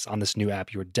podcasts on this new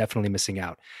app, you're definitely missing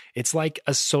out. It's like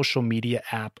a social media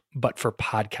app, but for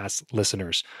podcast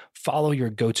listeners. Follow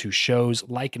your go-to shows,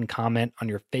 like and comment on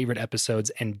your favorite episodes,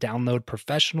 and download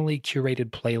professionally curated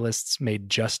playlists made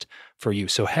just for you.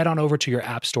 So head on over to your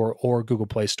App Store or Google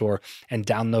Play Store and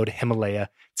download Himalaya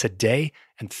today,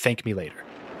 and thank me later.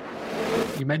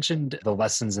 You mentioned the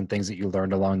lessons and things that you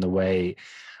learned along the way.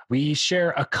 We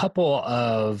share a couple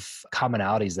of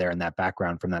commonalities there in that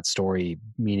background from that story,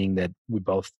 meaning that we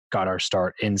both got our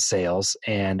start in sales,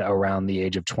 and around the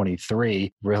age of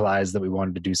 23, realized that we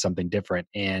wanted to do something different.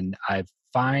 And I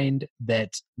find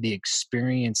that the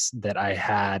experience that I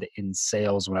had in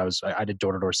sales when I did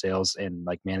door-to-door sales and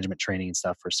like management training and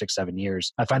stuff for 6-7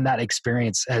 years. I find that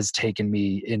experience has taken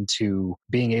me into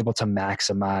being able to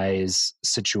maximize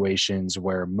situations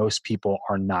where most people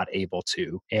are not able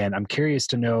to. And I'm curious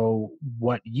to know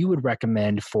what you would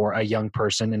recommend for a young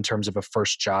person in terms of a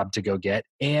first job to go get,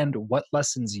 and what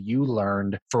lessons you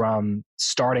learned from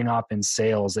starting off in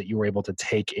sales that you were able to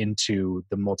take into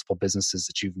the multiple businesses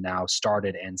that you've now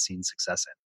started and seen success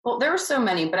in. Well, there were so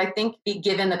many, but I think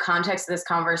given the context of this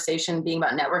conversation being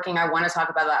about networking, I want to talk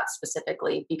about that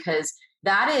specifically, because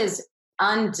that is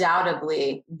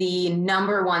undoubtedly the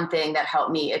number one thing that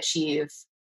helped me achieve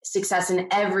success in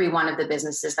every one of the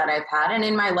businesses that I've had, and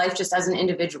in my life just as an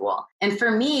individual. And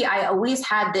for me, I always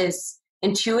had this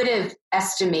intuitive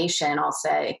estimation, I'll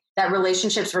say, that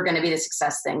relationships were going to be the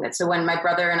success thing. So when my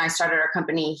brother and I started our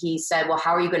company, he said, well,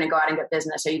 how are you going to go out and get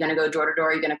business? Are you going to go door to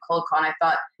door? Are you going to cold call? And I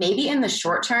thought, maybe in the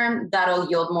short term, that'll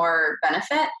yield more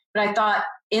benefit. But I thought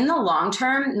in the long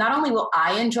term, not only will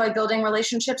I enjoy building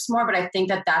relationships more, but I think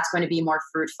that that's going to be more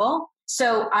fruitful.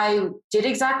 So I did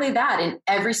exactly that in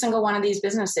every single one of these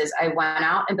businesses. I went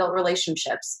out and built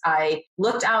relationships. I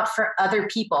looked out for other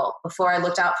people before I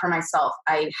looked out for myself.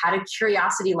 I had a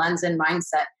curiosity lens and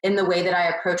mindset in the way that I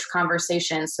approached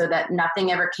conversations, so that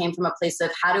nothing ever came from a place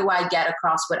of how do I get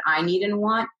across what I need and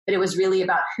want, but it was really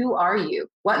about who are you?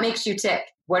 What makes you tick?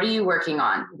 What are you working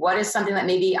on? What is something that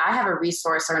maybe I have a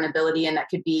resource or an ability in that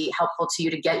could be helpful to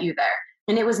you to get you there?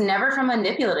 And it was never from a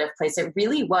manipulative place. It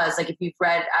really was like, if you've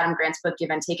read Adam Grant's book, Give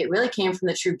and Take, it really came from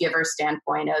the true giver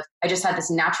standpoint of, I just had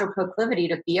this natural proclivity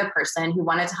to be a person who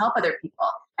wanted to help other people.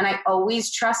 And I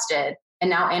always trusted, and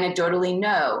now anecdotally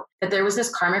know, that there was this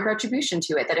karmic retribution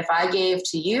to it, that if I gave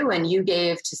to you and you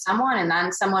gave to someone, and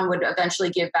then someone would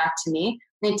eventually give back to me,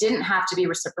 and it didn't have to be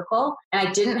reciprocal, and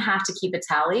I didn't have to keep a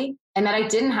tally, and that I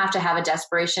didn't have to have a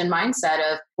desperation mindset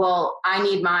of, well, I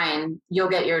need mine, you'll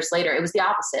get yours later. It was the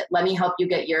opposite. Let me help you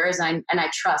get yours, and I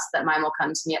trust that mine will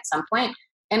come to me at some point.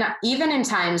 And even in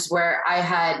times where I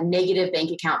had negative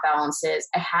bank account balances,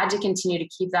 I had to continue to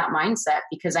keep that mindset,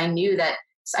 because I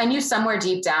knew somewhere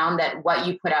deep down that what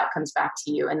you put out comes back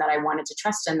to you, and that I wanted to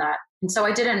trust in that. And so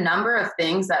I did a number of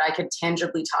things that I could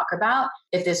tangibly talk about,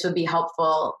 if this would be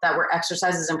helpful, that were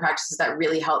exercises and practices that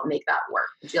really help make that work.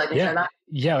 Would you like to share that?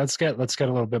 Yeah, let's get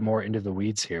a little bit more into the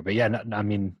weeds here. But yeah, I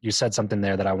mean, you said something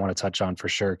there that I want to touch on for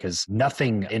sure, because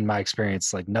nothing in my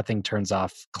experience, like nothing turns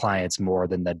off clients more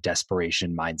than the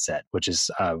desperation mindset, which is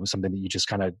something that you just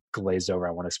kind of glazed over.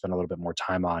 I want to spend a little bit more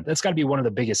time on. That's got to be one of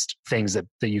the biggest things that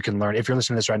you can learn. If you're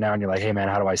listening to this right now and you're like, hey man,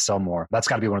 how do I sell more? That's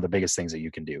got to be one of the biggest things that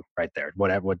you can do right there. What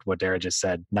Darrah just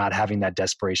said, not having that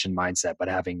desperation mindset, but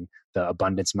having the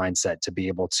abundance mindset to be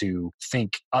able to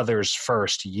think others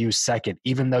first, you second,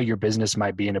 even though your business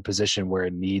might be in a position where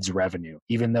it needs revenue,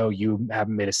 even though you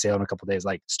haven't made a sale in a couple of days,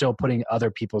 like still putting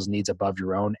other people's needs above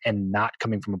your own and not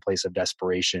coming from a place of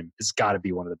desperation has got to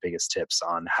be one of the biggest tips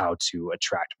on how to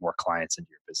attract more clients into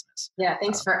your business. Yeah,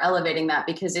 thanks for elevating that,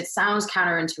 because it sounds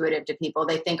counterintuitive to people.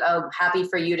 They think, oh, happy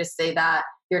for you to say that.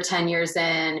 You're 10 years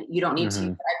in, you don't need to.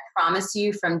 But I promise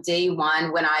you, from day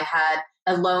one, when I had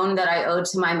a loan that I owed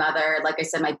to my mother, like I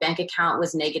said, my bank account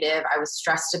was negative. I was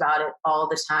stressed about it all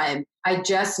the time. I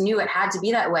just knew it had to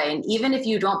be that way. And even if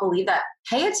you don't believe that,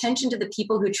 pay attention to the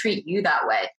people who treat you that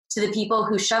way, to the people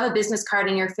who shove a business card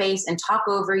in your face and talk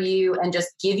over you and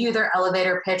just give you their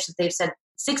elevator pitch that they've said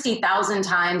 60,000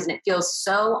 times, and it feels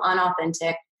so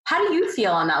unauthentic. How do you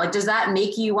feel on that? Like, does that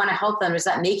make you want to help them? Does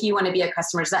that make you want to be a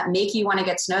customer? Does that make you want to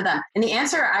get to know them? And the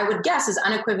answer, I would guess, is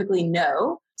unequivocally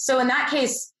no. So in that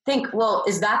case, think, well,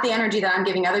 is that the energy that I'm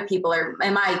giving other people, or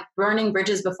am I burning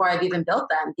bridges before I've even built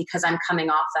them because I'm coming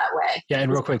off that way? Yeah.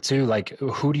 And real quick too, like,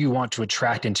 who do you want to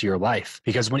attract into your life?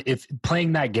 Because if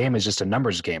playing that game is just a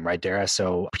numbers game, right, Darrah?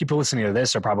 So people listening to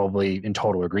this are probably in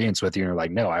total agreement with you and are like,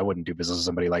 no, I wouldn't do business with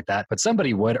somebody like that, but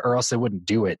somebody would, or else they wouldn't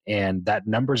do it. And that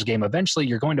numbers game, eventually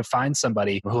you're going to find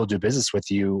somebody who will do business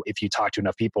with you if you talk to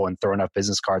enough people and throw enough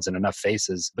business cards in enough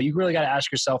faces. But you really got to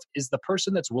ask yourself, is the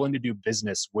person that's willing to do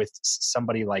business with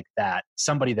somebody like that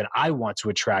somebody that I want to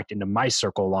attract into my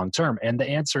circle long term? And the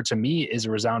answer to me is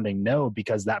a resounding no,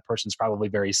 because that person's probably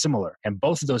very similar. And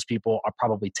both of those people are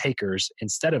probably takers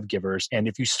instead of givers. And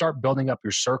if you start building up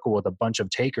your circle with a bunch of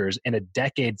takers, in a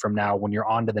decade from now, when you're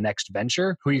on to the next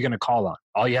venture, who are you going to call on?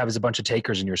 All you have is a bunch of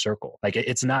takers in your circle. Like,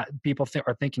 it's not, people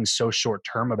are thinking so short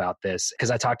term about this. Because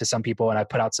I talked to some people and I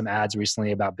put out some ads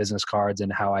recently about business cards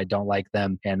and how I don't like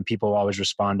them. And people always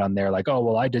respond on there like, oh,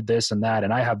 well, I did this and that,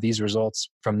 and I have these results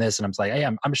from this. And I'm like, hey,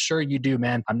 I'm sure you do,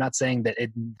 man. I'm not saying that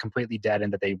it's completely dead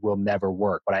and that they will never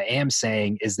work. What I am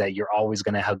saying is that you're always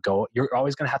going to have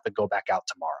to go back out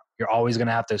tomorrow. You're always going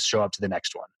to have to show up to the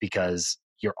next one, because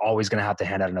you're always going to have to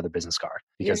hand out another business card,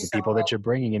 because the people that you're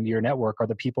bringing into your network are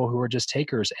the people who are just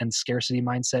takers and scarcity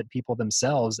mindset people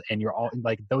themselves. And you're all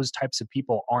like, those types of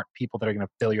people aren't people that are going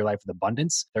to fill your life with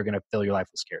abundance. They're going to fill your life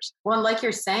with scarcity. Well, like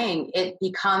you're saying, it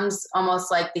becomes almost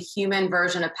like the human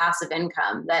version of passive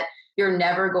income, that you're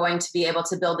never going to be able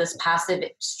to build this passive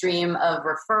stream of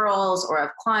referrals or of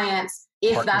clients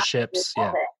if partnerships.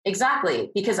 Yeah.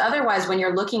 Exactly. Because otherwise, when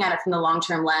you're looking at it from the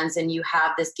long-term lens and you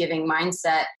have this giving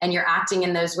mindset and you're acting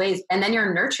in those ways, and then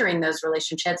you're nurturing those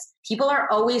relationships, people are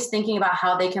always thinking about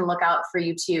how they can look out for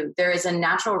you too. There is a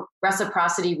natural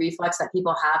reciprocity reflex that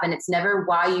people have, and it's never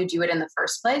why you do it in the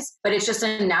first place, but it's just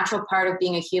a natural part of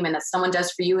being a human that someone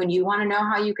does for you, and you want to know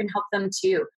how you can help them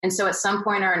too. And so at some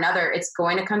point or another, it's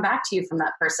going to come back to you from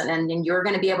that person. And then you're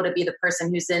going to be able to be the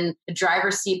person who's in the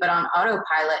driver's seat, but on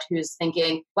autopilot, who's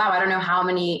thinking, wow, I don't know how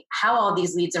all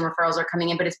these leads and referrals are coming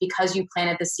in, but it's because you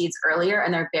planted the seeds earlier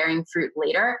and they're bearing fruit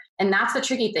later. And that's the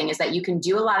tricky thing, is that you can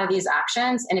do a lot of these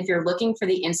actions. And if you're looking for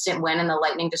the instant win and the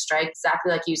lightning to strike,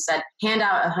 exactly like you said, hand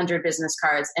out 100 business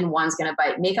cards and one's going to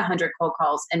bite, make 100 cold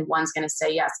calls and one's going to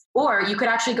say yes. Or you could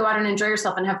actually go out and enjoy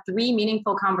yourself and have 3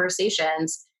 meaningful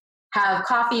conversations, have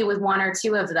coffee with 1 or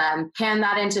 2 of them, pan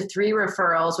that into 3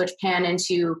 referrals, which pan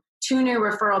into 2 new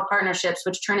referral partnerships,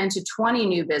 which turn into 20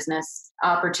 new business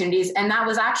opportunities. And that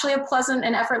was actually a pleasant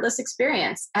and effortless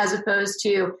experience, as opposed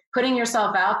to putting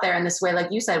yourself out there in this way,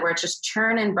 like you said, where it's just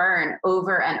churn and burn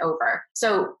over and over.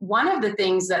 So one of the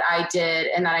things that I did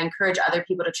and that I encourage other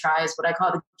people to try is what I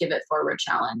call the Give It Forward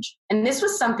challenge. And this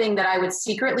was something that I would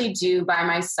secretly do by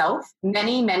myself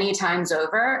many, many times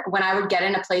over when I would get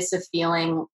in a place of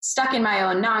feeling stuck in my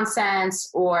own nonsense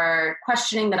or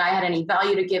questioning that I had any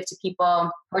value to give to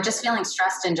people, or just feeling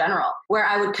stressed in general, where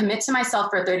I would commit to myself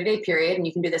for a 30-day period, and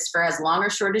you can do this for as long or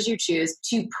short as you choose,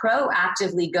 to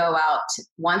proactively go out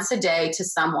once a day to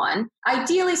someone,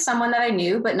 ideally someone that I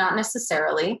knew, but not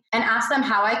necessarily, and ask them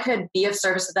how I could be of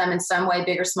service to them in some way,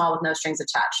 big or small, with no strings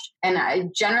attached. And I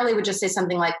generally would just say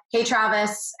something like, hey,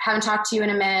 Travis, haven't talked to you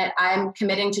in a minute. I'm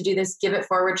committing to do this Give It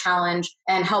Forward challenge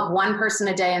and help one person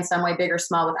a day in some way, big or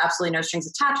small, with absolutely no strings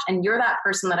attached. And you're that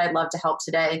person that I'd love to help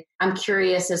today. I'm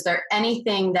curious, is there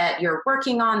anything that you're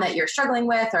working on that you're struggling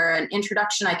with, or an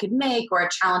introduction I could make, or a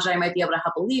challenge that I might be able to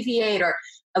help alleviate, or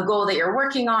a goal that you're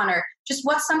working on, or just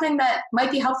what's something that might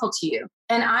be helpful to you?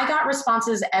 And I got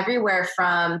responses everywhere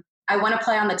from, I want to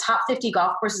play on the top 50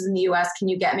 golf courses in the US. Can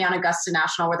you get me on Augusta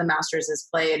National where the Masters is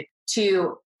played?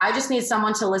 To, I just need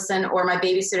someone to listen, or my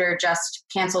babysitter just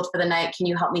canceled for the night. Can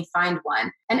you help me find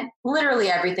one? And literally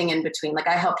everything in between. Like,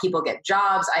 I help people get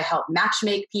jobs. I help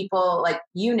matchmake people, like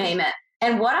you name it.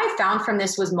 And what I found from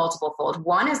this was multiple fold.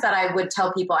 One is that I would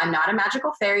tell people, I'm not a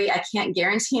magical fairy. I can't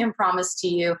guarantee and promise to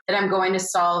you that I'm going to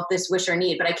solve this wish or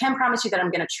need, but I can promise you that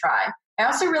I'm going to try. I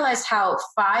also realized how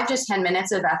 5 to 10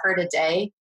 minutes of effort a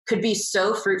day could be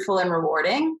so fruitful and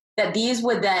rewarding that these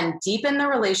would then deepen the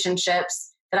relationships,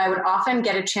 that I would often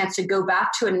get a chance to go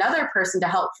back to another person to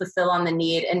help fulfill on the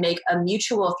need and make a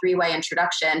mutual 3-way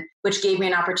introduction, which gave me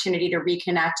an opportunity to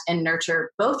reconnect and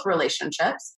nurture both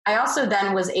relationships. I also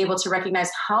then was able to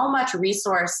recognize how much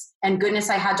resource and goodness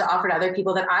I had to offer to other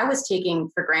people that I was taking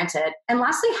for granted. And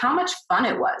lastly, how much fun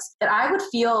it was, that I would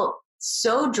feel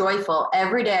so joyful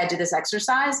every day I did this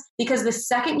exercise, because the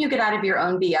second you get out of your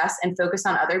own BS and focus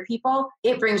on other people,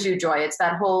 it brings you joy. It's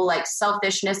that whole like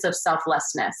selfishness of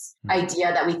selflessness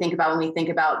idea that we think about when we think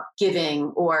about giving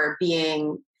or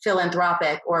being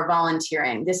philanthropic or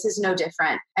volunteering. This is no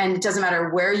different. And it doesn't matter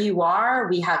where you are.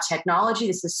 We have technology.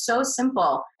 This is so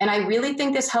simple. And I really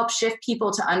think this helps shift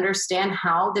people to understand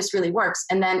how this really works.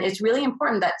 And then it's really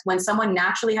important that when someone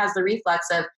naturally has the reflex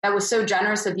of, that was so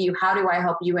generous of you, how do I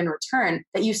help you in return?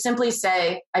 That you simply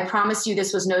say, I promise you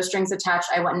this was no strings attached.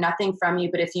 I want nothing from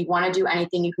you. But if you want to do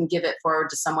anything, you can give it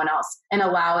forward to someone else and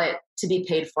allow it to be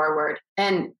paid forward.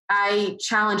 And I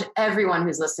challenge everyone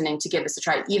who's listening to give this a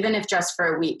try, even if just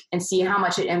for a week, and see how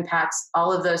much it impacts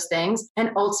all of those things.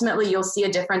 And ultimately, you'll see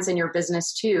a difference in your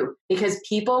business too, because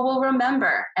people will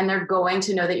remember and they're going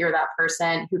to know that you're that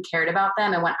person who cared about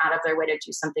them and went out of their way to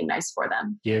do something nice for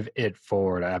them. Give it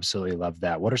forward. I absolutely love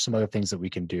that. What are some other things that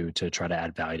we can do to try to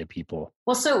add value to people?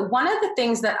 Well, so one of the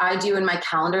things that I do in my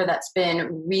calendar that's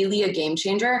been really a game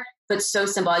changer, but so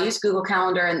simple. I use Google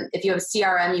Calendar, and if you have a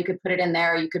CRM, you could put it in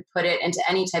there. You could put it into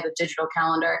any type of digital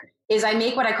calendar. Is I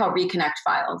make what I call reconnect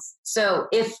files. So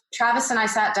if Travis and I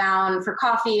sat down for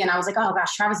coffee and I was like, oh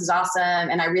gosh, Travis is awesome,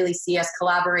 and I really see us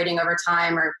collaborating over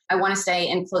time, or I want to stay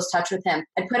in close touch with him,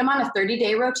 I'd put him on a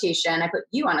 30-day rotation. I put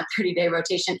you on a 30-day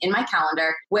rotation in my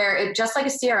calendar, where it, just like a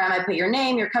CRM, I put your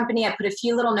name, your company, I put a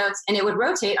few little notes, and it would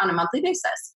rotate on a monthly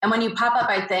basis. And when you pop up,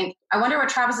 I think, I wonder what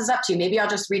Travis is up to. Maybe I'll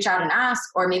just reach out and ask,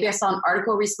 or maybe I saw an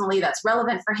article recently that's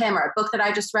relevant for him, or a book that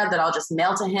I just read that I'll just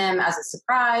mail to him as a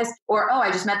surprise, or, oh,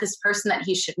 I just met this person that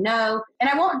he should know. And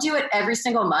I won't do it every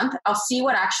single month. I'll see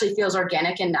what actually feels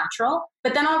organic and natural,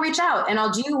 but then I'll reach out and I'll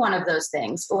do one of those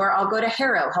things, or I'll go to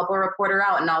Harrow, help a reporter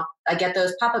out, and I get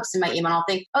those pop-ups in my email. I'll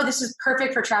think, oh, this is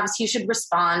perfect for Travis. He should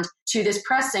respond to this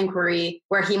press inquiry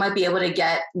where he might be able to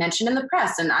get mentioned in the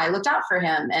press. And I looked out for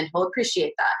him and he'll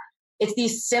appreciate that. It's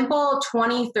these simple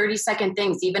 20, 30-second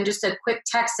things, even just a quick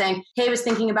text saying, hey, I was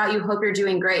thinking about you, hope you're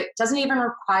doing great. Doesn't even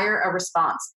require a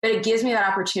response, but it gives me that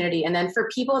opportunity. And then for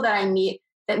people that I meet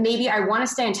that maybe I want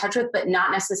to stay in touch with, but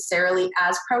not necessarily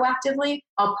as proactively,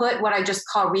 I'll put what I just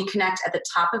call reconnect at the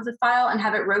top of the file and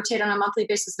have it rotate on a monthly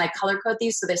basis. And I color code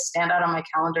these so they stand out on my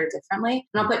calendar differently.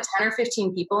 And I'll put 10 or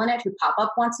 15 people in it who pop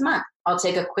up once a month. I'll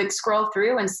take a quick scroll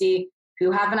through and see, who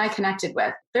haven't I connected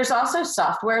with? There's also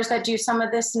softwares that do some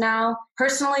of this now.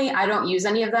 Personally, I don't use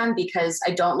any of them because I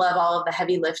don't love all of the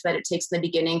heavy lift that it takes in the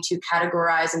beginning to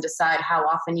categorize and decide how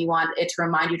often you want it to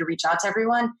remind you to reach out to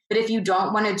everyone. But if you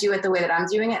don't want to do it the way that I'm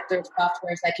doing it, there's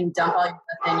softwares that can dump all your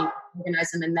stuff in, you can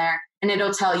organize them in there, and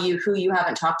it'll tell you who you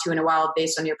haven't talked to in a while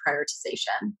based on your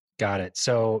prioritization. Got it.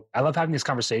 So I love having these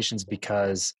conversations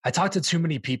because I talk to too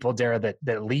many people, Darrah,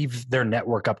 that leave their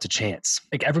network up to chance.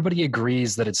 Like everybody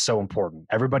agrees that it's so important.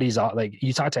 Everybody's like,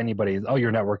 you talk to anybody, oh, your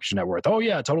network is your net worth. Oh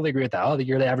yeah, I totally agree with that. Oh, the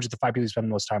year they average the 5 people you spend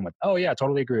the most time with. Oh yeah, I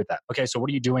totally agree with that. Okay, so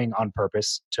what are you doing on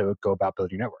purpose to go about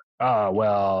building your network? Oh,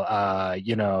 well,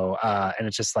 and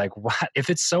it's just like, what?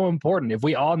 If it's so important, if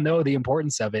we all know the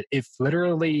importance of it, if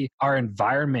literally our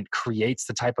environment creates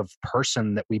the type of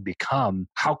person that we become,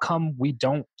 how come we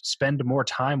don't spend more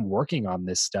time working on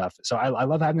this stuff? So I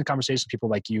love having the conversation with people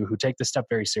like you who take this stuff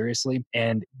very seriously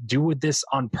and do this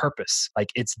on purpose.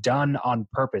 Like it's done on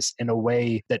purpose in a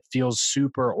way that feels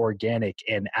super organic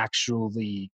and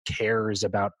actually cares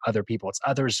about other people. It's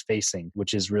others facing,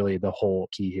 which is really the whole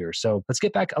key here. So let's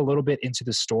get back a little bit into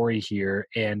the story here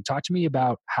and talk to me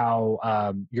about how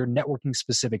your networking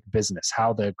specific business,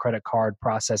 how the credit card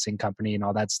processing company and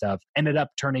all that stuff ended up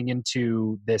turning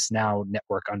into this now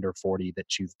network under 40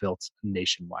 that you've built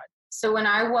nationwide. So when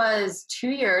I was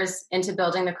 2 years into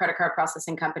building the credit card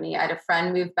processing company, I had a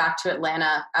friend move back to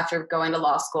Atlanta after going to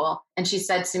law school. And she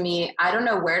said to me, I don't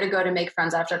know where to go to make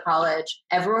friends after college.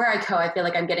 Everywhere I go, I feel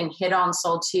like I'm getting hit on,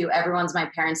 sold to. Everyone's my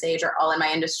parents' age or all in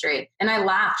my industry. And I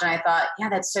laughed and I thought, yeah,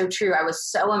 that's so true. I was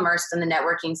so immersed in the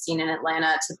networking scene in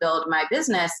Atlanta to build my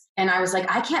business. And I was like,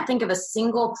 I can't think of a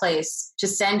single place to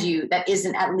send you that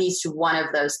isn't at least one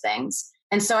of those things.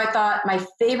 And so I thought my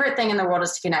favorite thing in the world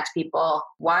is to connect people,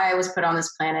 why I was put on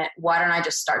this planet. Why don't I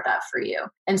just start that for you?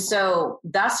 And so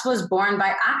thus was born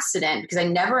by accident because I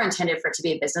never intended for it to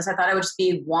be a business. I thought it would just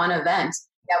be one event,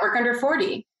 Network Under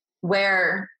 40,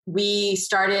 where we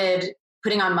started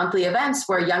putting on monthly events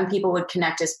where young people would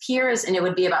connect as peers, and it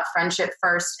would be about friendship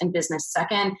first and business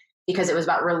second, because it was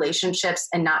about relationships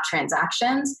and not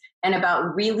transactions, and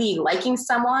about really liking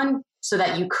someone so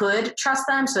that you could trust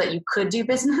them, so that you could do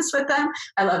business with them.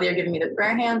 I love you're giving me the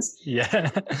prayer hands. Yeah.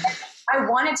 I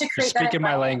wanted to create You're speaking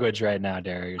my language right now,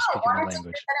 Darrah. You're speaking my language. To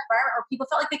create that environment where people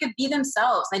felt like they could be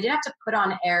themselves. They didn't have to put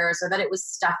on airs or that it was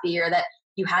stuffy or that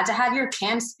you had to have your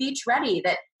canned speech ready.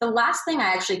 That the last thing I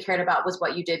actually cared about was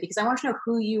what you did, because I wanted to know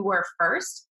who you were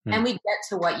first and we get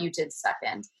to what you did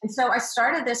second. And so I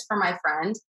started this for my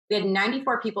friend. We had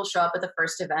 94 people show up at the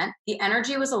first event. The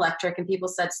energy was electric and people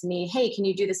said to me, hey, can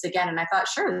you do this again? And I thought,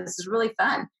 sure, this is really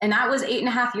fun. And that was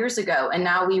 8.5 years ago. And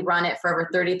now we run it for over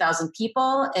 30,000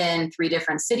 people in 3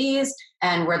 different cities.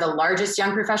 And we're the largest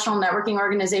young professional networking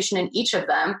organization in each of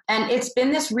them. And it's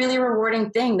been this really rewarding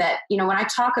thing that, when I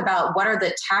talk about what are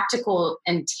the tactical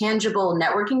and tangible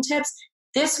networking tips,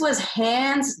 this was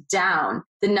hands down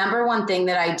the number one thing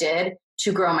that I did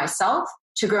to grow myself,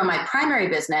 to grow my primary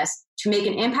business, to make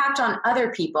an impact on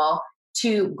other people,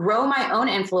 to grow my own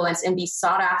influence and be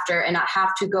sought after and not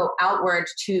have to go outward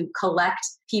to collect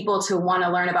people to want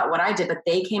to learn about what I did, but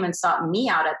they came and sought me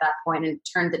out at that point and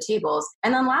turned the tables.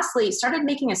 And then lastly, started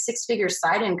making a 6-figure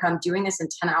side income doing this in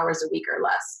 10 hours a week or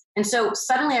less. And so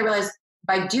suddenly I realized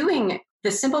by doing the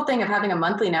simple thing of having a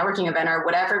monthly networking event or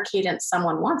whatever cadence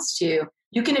someone wants to,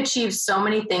 you can achieve so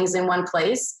many things in one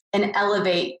place and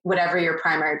elevate whatever your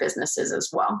primary business is as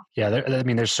well. Yeah,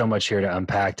 there's so much here to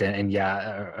unpack to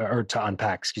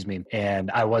unpack, excuse me.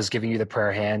 And I was giving you the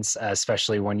prayer hands,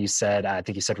 especially when you said, I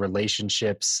think you said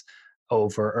relationships or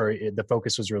the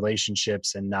focus was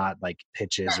relationships and not like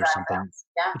pitches or something.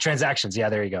 Yeah. Transactions. Yeah,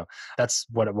 there you go. That's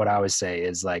what I always say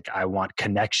is like, I want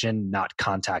connection, not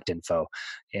contact info.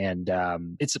 And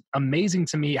it's amazing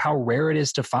to me how rare it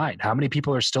is to find. How many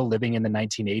people are still living in the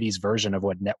 1980s version of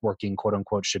what networking, quote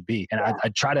unquote, should be. And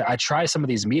I try some of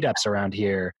these meetups around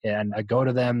here and I go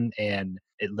to them and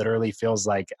it literally feels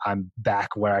like I'm back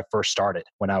where I first started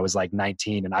when I was like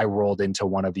 19 and I rolled into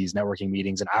one of these networking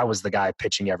meetings and I was the guy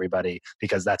pitching everybody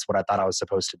because that's what I thought I was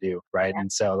supposed to do. Right. Yeah.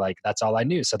 And so like, that's all I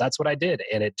knew. So that's what I did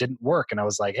and it didn't work. And I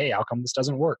was like, hey, how come this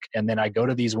doesn't work? And then I go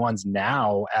to these ones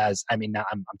now now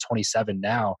I'm 27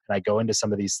 now and I go into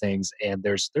some of these things and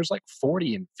there's like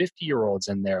 40 and 50-year-olds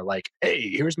in there like, hey,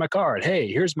 here's my card.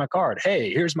 Hey, here's my card.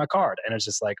 Hey, here's my card. And it's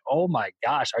just like, oh my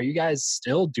gosh, are you guys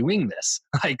still doing this?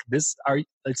 Like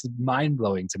it's mind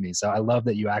blowing to me. So I love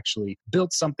that you actually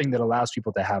built something that allows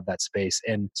people to have that space.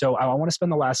 And so I want to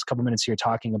spend the last couple minutes here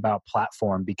talking about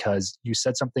platform because you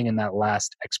said something in that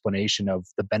last explanation of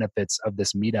the benefits of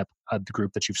this meetup of the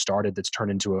group that you've started that's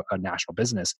turned into a national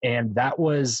business. And that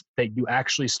was that you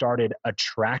actually started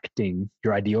attracting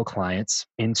your ideal clients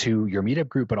into your meetup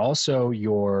group, but also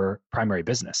your primary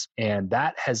business. And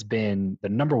that has been the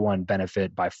number one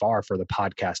benefit by far for the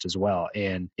podcast as well.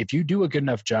 And if you do a good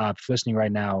enough job listening right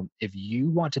right now, if you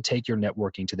want to take your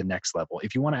networking to the next level,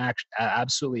 if you want to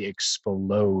absolutely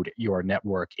explode your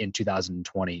network in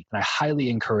 2020, and I highly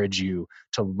encourage you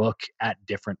to look at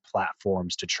different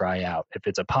platforms to try out. If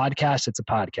it's a podcast, it's a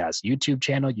podcast, YouTube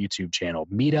channel,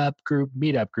 meetup group,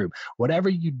 whatever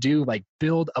you do, like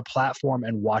build a platform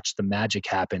and watch the magic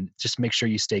happen. Just make sure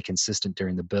you stay consistent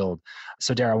during the build.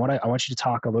 So Darrah, I want you to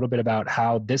talk a little bit about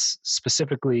how this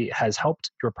specifically has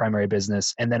helped your primary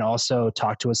business, and then also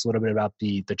talk to us a little bit about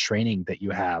the training that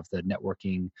you have, the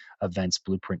networking events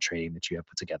blueprint training that you have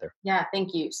put together. Yeah,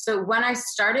 thank you. So when I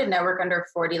started Network Under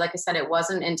 40, like I said, it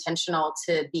wasn't intentional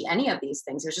to be any of these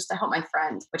things. It was just to help my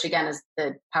friends, which again is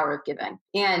the power of giving.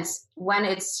 And when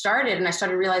it started, and I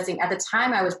started realizing at the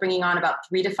time I was bringing on about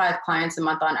 3 to 5 clients a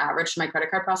month on average to my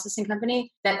credit card processing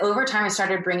company, that over time I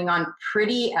started bringing on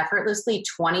pretty effortlessly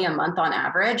 20 a month on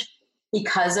average,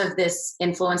 because of this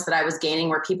influence that I was gaining,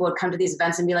 where people would come to these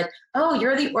events and be like, oh,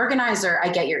 you're the organizer. I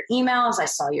get your emails. I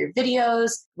saw your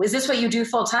videos. Is this what you do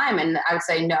full time? And I would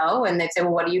say no. And they'd say,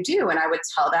 well, what do you do? And I would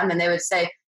tell them, and they would say,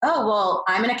 oh, well,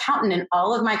 I'm an accountant and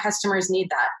all of my customers need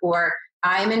that. Or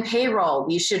I'm in payroll.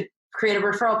 We should create a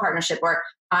referral partnership. Or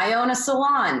I own a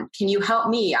salon. Can you help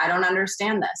me? I don't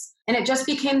understand this. And it just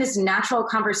became this natural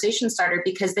conversation starter,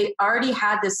 because they already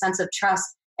had this sense of trust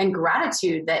and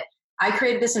gratitude that I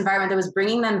created this environment that was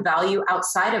bringing them value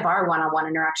outside of our one-on-one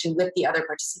interaction with the other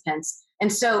participants.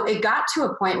 And so it got to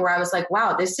a point where I was like,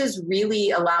 wow, this is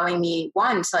really allowing me,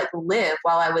 one, to like live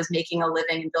while I was making a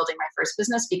living and building my first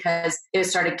business, because it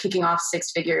started kicking off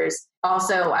 6 figures.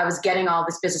 Also, I was getting all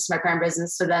this business to my primary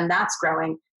business. So then that's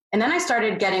growing. And then I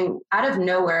started getting, out of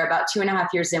nowhere, about 2.5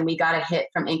 years in, we got a hit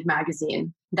from Inc.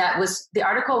 magazine. The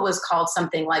article was called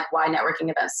something like Why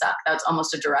Networking Events Suck. That was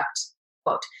almost a direct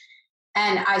quote.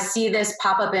 And I see this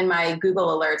pop up in my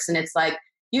Google alerts, and it's like,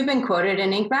 you've been quoted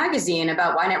in Inc. magazine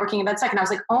about why networking events suck. And I was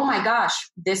like, oh my gosh,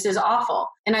 this is awful.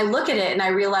 And I look at it and I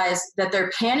realize that they're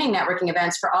panning networking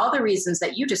events for all the reasons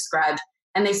that you described.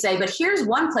 And they say, but here's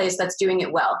one place that's doing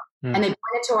it well. And they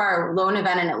pointed to our lone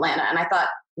event in Atlanta. And I thought,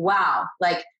 wow,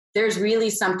 like there's really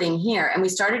something here. And we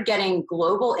started getting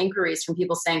global inquiries from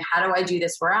people saying, how do I do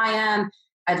this where I am?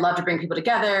 I'd love to bring people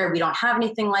together. We don't have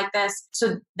anything like this.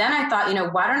 So then I thought,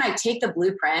 why don't I take the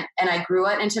blueprint, and I grew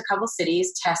it into a couple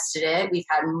cities, tested it. We've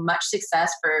had much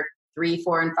success for 3,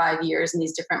 4, and 5 years in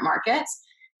these different markets.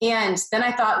 And then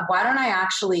I thought, why don't I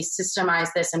actually systemize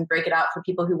this and break it out for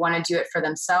people who want to do it for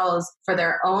themselves, for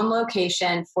their own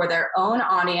location, for their own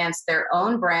audience, their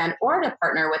own brand, or to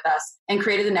partner with us, and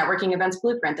created the networking events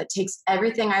blueprint that takes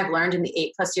everything I've learned in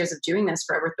the 8+ years of doing this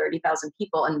for over 30,000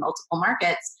 people in multiple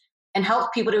markets, and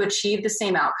help people to achieve the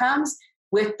same outcomes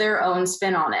with their own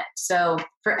spin on it. So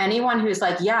for anyone who's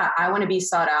like, yeah, I want to be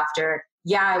sought after.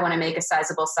 Yeah, I want to make a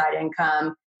sizable side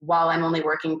income while I'm only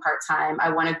working part-time. I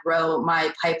want to grow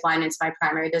my pipeline into my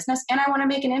primary business, and I want to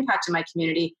make an impact in my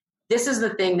community. This is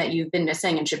the thing that you've been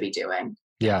missing and should be doing.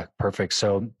 Yeah, perfect.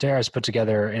 So Darrah's put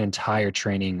together an entire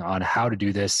training on how to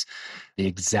do this the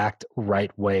exact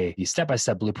right way, the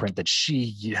step-by-step blueprint that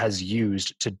she has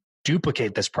used to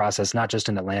duplicate this process, not just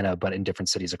in Atlanta, but in different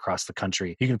cities across the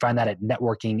country. You can find that at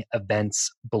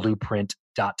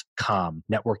networkingeventsblueprint.com,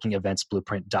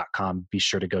 networkingeventsblueprint.com. Be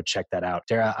sure to go check that out.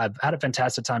 Darrah, I've had a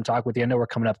fantastic time talking with you. I know we're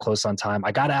coming up close on time.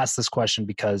 I got to ask this question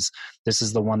because this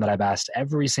is the one that I've asked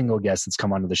every single guest that's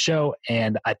come onto the show.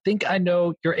 And I think I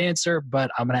know your answer, but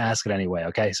I'm going to ask it anyway.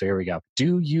 Okay, so here we go.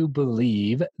 Do you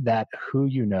believe that who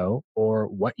you know or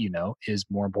what you know is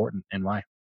more important, and why?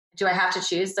 Do I have to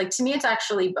choose? Like, to me, it's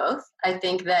actually both. I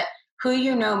think that who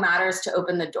you know matters to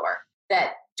open the door,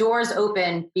 that doors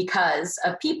open because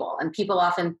of people, and people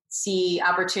often see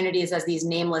opportunities as these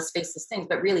nameless, faceless things,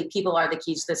 but really people are the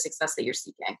key to the success that you're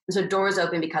seeking. And so doors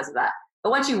open because of that. But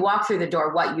once you walk through the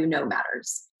door, what you know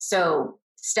matters. So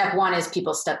step 1 is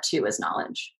people, step 2 is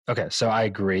knowledge. Okay, so I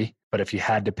agree. But if you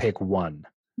had to pick one?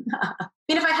 I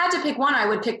mean, if I had to pick one, I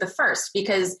would pick the first,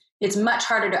 because it's much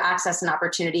harder to access an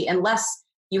opportunity unless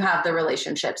you have the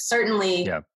relationships. Certainly,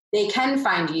 they can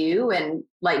find you, and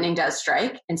lightning does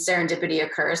strike, and serendipity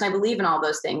occurs. And I believe in all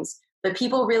those things, but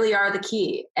people really are the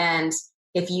key. And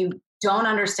if you don't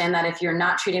understand that, if you're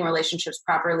not treating relationships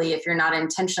properly, if you're not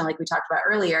intentional, like we talked about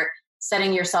earlier,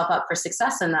 setting yourself up for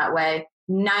success in that way,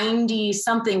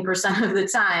 90-something% of the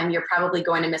time, you're probably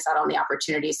going to miss out on the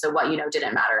opportunity. So what you know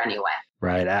didn't matter anyway.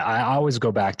 Right. I always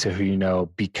go back to who you know,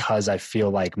 because I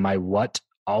feel like my what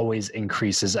always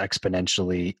increases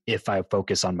exponentially if I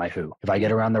focus on my who. If I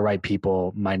get around the right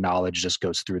people, my knowledge just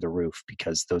goes through the roof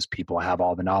because those people have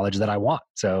all the knowledge that I want.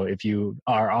 So if you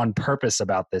are on purpose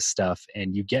about this stuff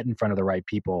and you get in front of the right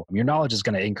people, your knowledge is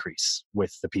going to increase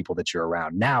with the people that you're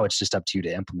around. Now it's just up to you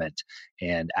to implement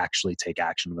and actually take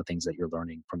action on the things that you're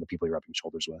learning from the people you're rubbing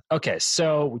shoulders with. Okay,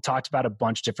 so we talked about a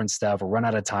bunch of different stuff. We'll run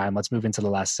out of time. Let's move into the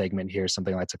last segment here,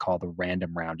 something I like to call the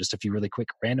random round. Just a few really quick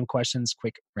random questions,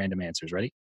 quick random answers.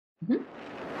 Ready?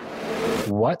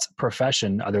 Mm-hmm. What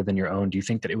profession other than your own do you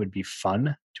think that it would be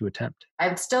fun to attempt?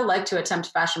 I'd still like to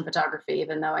attempt fashion photography,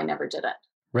 even though I never did it.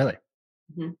 Really?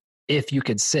 Mm-hmm. If you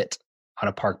could sit on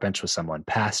a park bench with someone,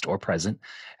 past or present,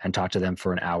 and talk to them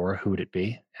for an hour, who would it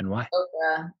be and why?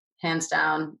 Oprah, hands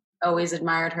down. Always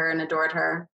admired her and adored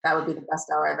her. That would be the best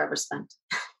hour I've ever spent.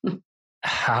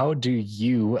 How do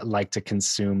you like to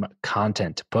consume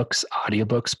content? Books,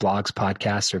 audiobooks, blogs,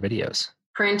 podcasts, or videos?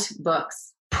 Print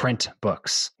books. Print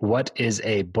books. What is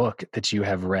a book that you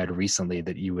have read recently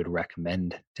that you would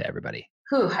recommend to everybody?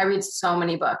 I read so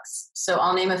many books. So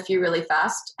I'll name a few really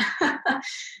fast.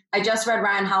 I just read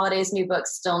Ryan Holiday's new book,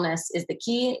 Stillness is the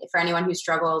Key. For anyone who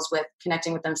struggles with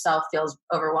connecting with themselves, feels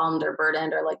overwhelmed or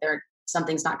burdened or like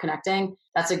something's not connecting,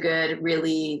 that's a good,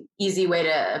 really easy way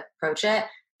to approach it.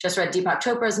 Just read Deepak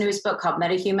Chopra's newest book called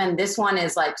MetaHuman. This one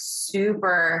is like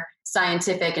super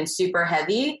scientific and super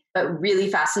heavy, but really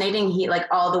fascinating. He like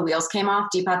all the wheels came off.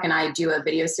 Deepak and I do a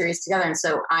video series together. And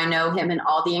so I know him in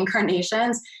all the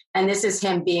incarnations. And this is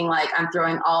him being like, I'm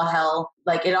throwing all hell,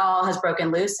 like it all has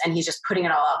broken loose and he's just putting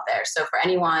it all out there. So for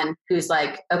anyone who's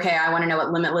like, okay, I want to know what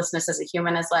limitlessness as a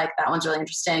human is like, that one's really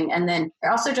interesting. And then I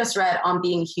also just read On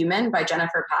Being Human by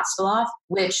Jennifer Pasteloff,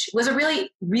 which was a really,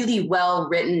 really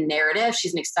well-written narrative.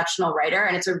 She's an exceptional writer.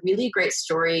 And it's a really great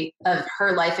story of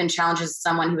her life and challenges as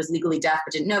someone who was legally deaf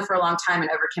but didn't know for a long time and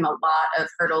overcame a lot of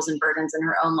hurdles and burdens in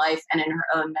her own life and in her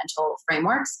own mental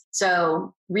frameworks.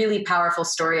 So really powerful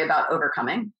story about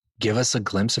overcoming. Give us a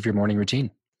glimpse of your morning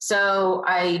routine. So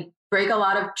I break a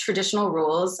lot of traditional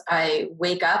rules. I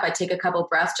wake up, I take a couple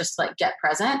breaths just to like get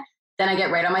present. Then I get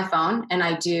right on my phone and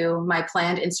I do my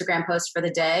planned Instagram post for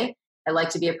the day. I like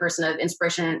to be a person of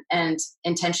inspiration and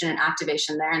intention and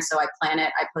activation there. And so I plan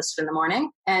it, I post it in the morning,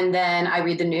 and then I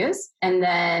read the news. And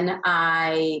then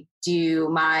I do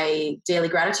my daily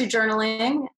gratitude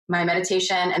journaling, my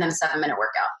meditation, and then a 7-minute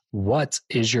workout. What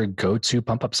is your go-to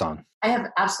pump-up song? I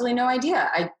have absolutely no idea.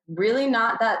 I'm really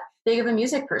not that big of a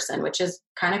music person, which is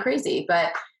kind of crazy.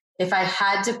 But if I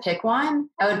had to pick one,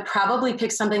 I would probably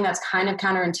pick something that's kind of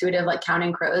counterintuitive, like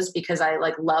Counting Crows, because I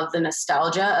like love the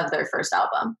nostalgia of their first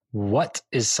album. What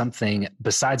is something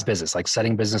besides business, like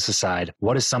setting business aside,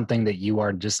 what is something that you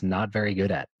are just not very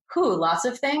good at? Lots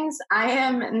of things. I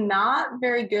am not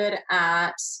very good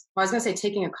at, I was going to say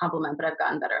taking a compliment, but I've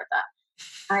gotten better at that.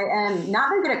 I am not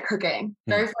very good at cooking.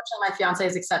 Very fortunate my fiance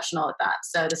is exceptional at that.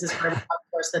 So this is where we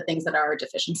outsource the things that are our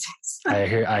deficiencies. I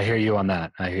hear you on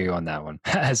that. I hear you on that one.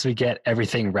 As we get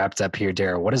everything wrapped up here,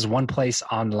 Darrah, what is one place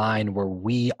online where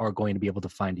we are going to be able to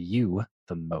find you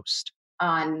the most?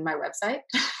 On my website.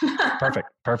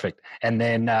 Perfect. And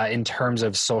then in terms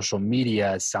of social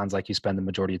media, it sounds like you spend the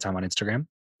majority of time on Instagram.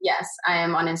 Yes, I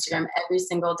am on Instagram every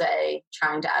single day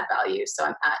trying to add value. So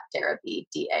I'm at Darrah B,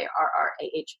 Darrahb.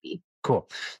 Cool.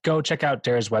 Go check out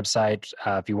Darrah's website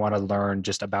if you want to learn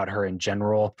just about her in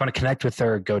general. If you want to connect with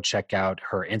her, go check out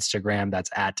her Instagram. That's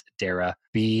at Darrah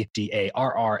B,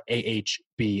 Darrahb.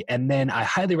 And then I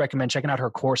highly recommend checking out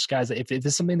her course, guys. If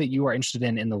it's something that you are interested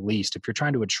in the least, if you're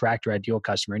trying to attract your ideal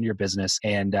customer into your business,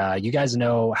 and you guys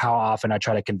know how often I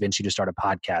try to convince you to start a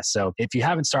podcast. So if you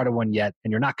haven't started one yet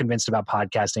and you're not convinced about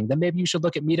podcasting, then maybe you should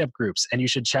look at meetup groups and you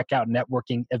should check out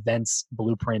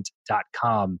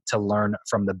networkingeventsblueprint.com to learn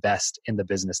from the best in the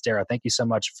business. Darrah, thank you so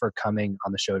much for coming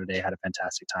on the show today. I had a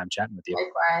fantastic time chatting with you.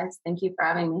 Likewise. Thank you for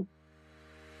having me.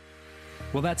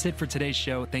 Well, that's it for today's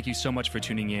show. Thank you so much for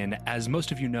tuning in. As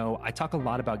most of you know, I talk a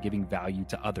lot about giving value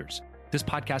to others. This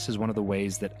podcast is one of the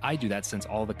ways that I do that, since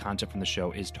all the content from the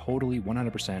show is totally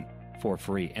 100% for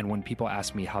free. And when people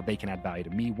ask me how they can add value to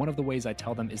me, one of the ways I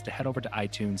tell them is to head over to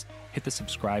iTunes, hit the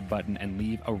subscribe button, and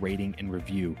leave a rating and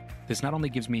review. This not only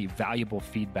gives me valuable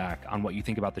feedback on what you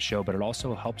think about the show, but it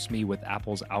also helps me with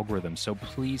Apple's algorithm. So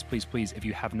please, if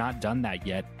you have not done that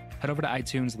yet, head over to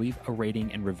iTunes, leave a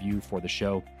rating and review for the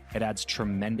show. It adds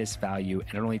tremendous value,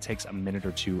 and it only takes a minute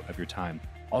or two of your time.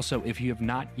 Also, if you have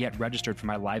not yet registered for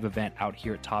my live event out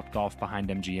here at Topgolf behind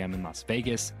MGM in Las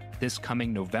Vegas this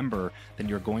coming November, then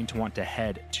you're going to want to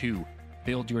head to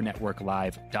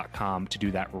buildyournetworklive.com to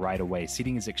do that right away.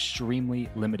 Seating is extremely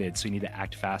limited, so you need to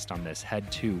act fast on this.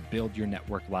 Head to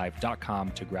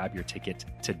buildyournetworklive.com to grab your ticket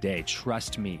today.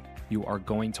 Trust me, you are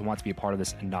going to want to be a part of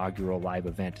this inaugural live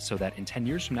event so that in 10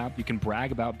 years from now, you can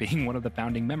brag about being one of the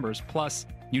founding members. Plus,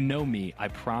 you know me, I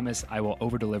promise I will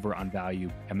over-deliver on value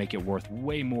and make it worth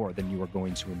way more than you are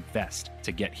going to invest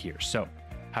to get here. So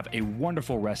have a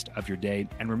wonderful rest of your day,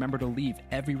 and remember to leave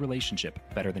every relationship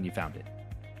better than you found it.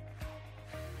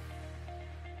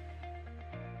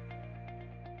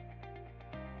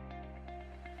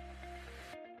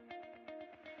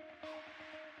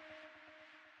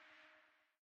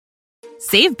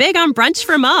 Save big on brunch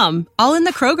for mom, all in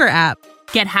the Kroger app.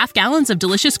 Get half gallons of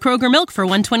delicious Kroger milk for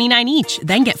 $1.29 each.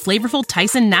 Then get flavorful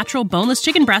Tyson natural boneless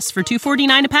chicken breasts for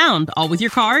 $2.49 a pound, all with your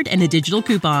card and a digital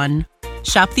coupon.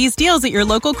 Shop these deals at your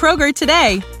local Kroger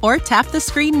today, or tap the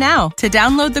screen now to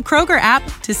download the Kroger app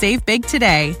to save big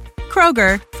today.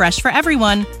 Kroger, fresh for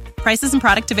everyone. Prices and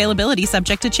product availability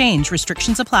subject to change.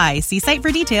 Restrictions apply. See site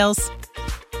for details.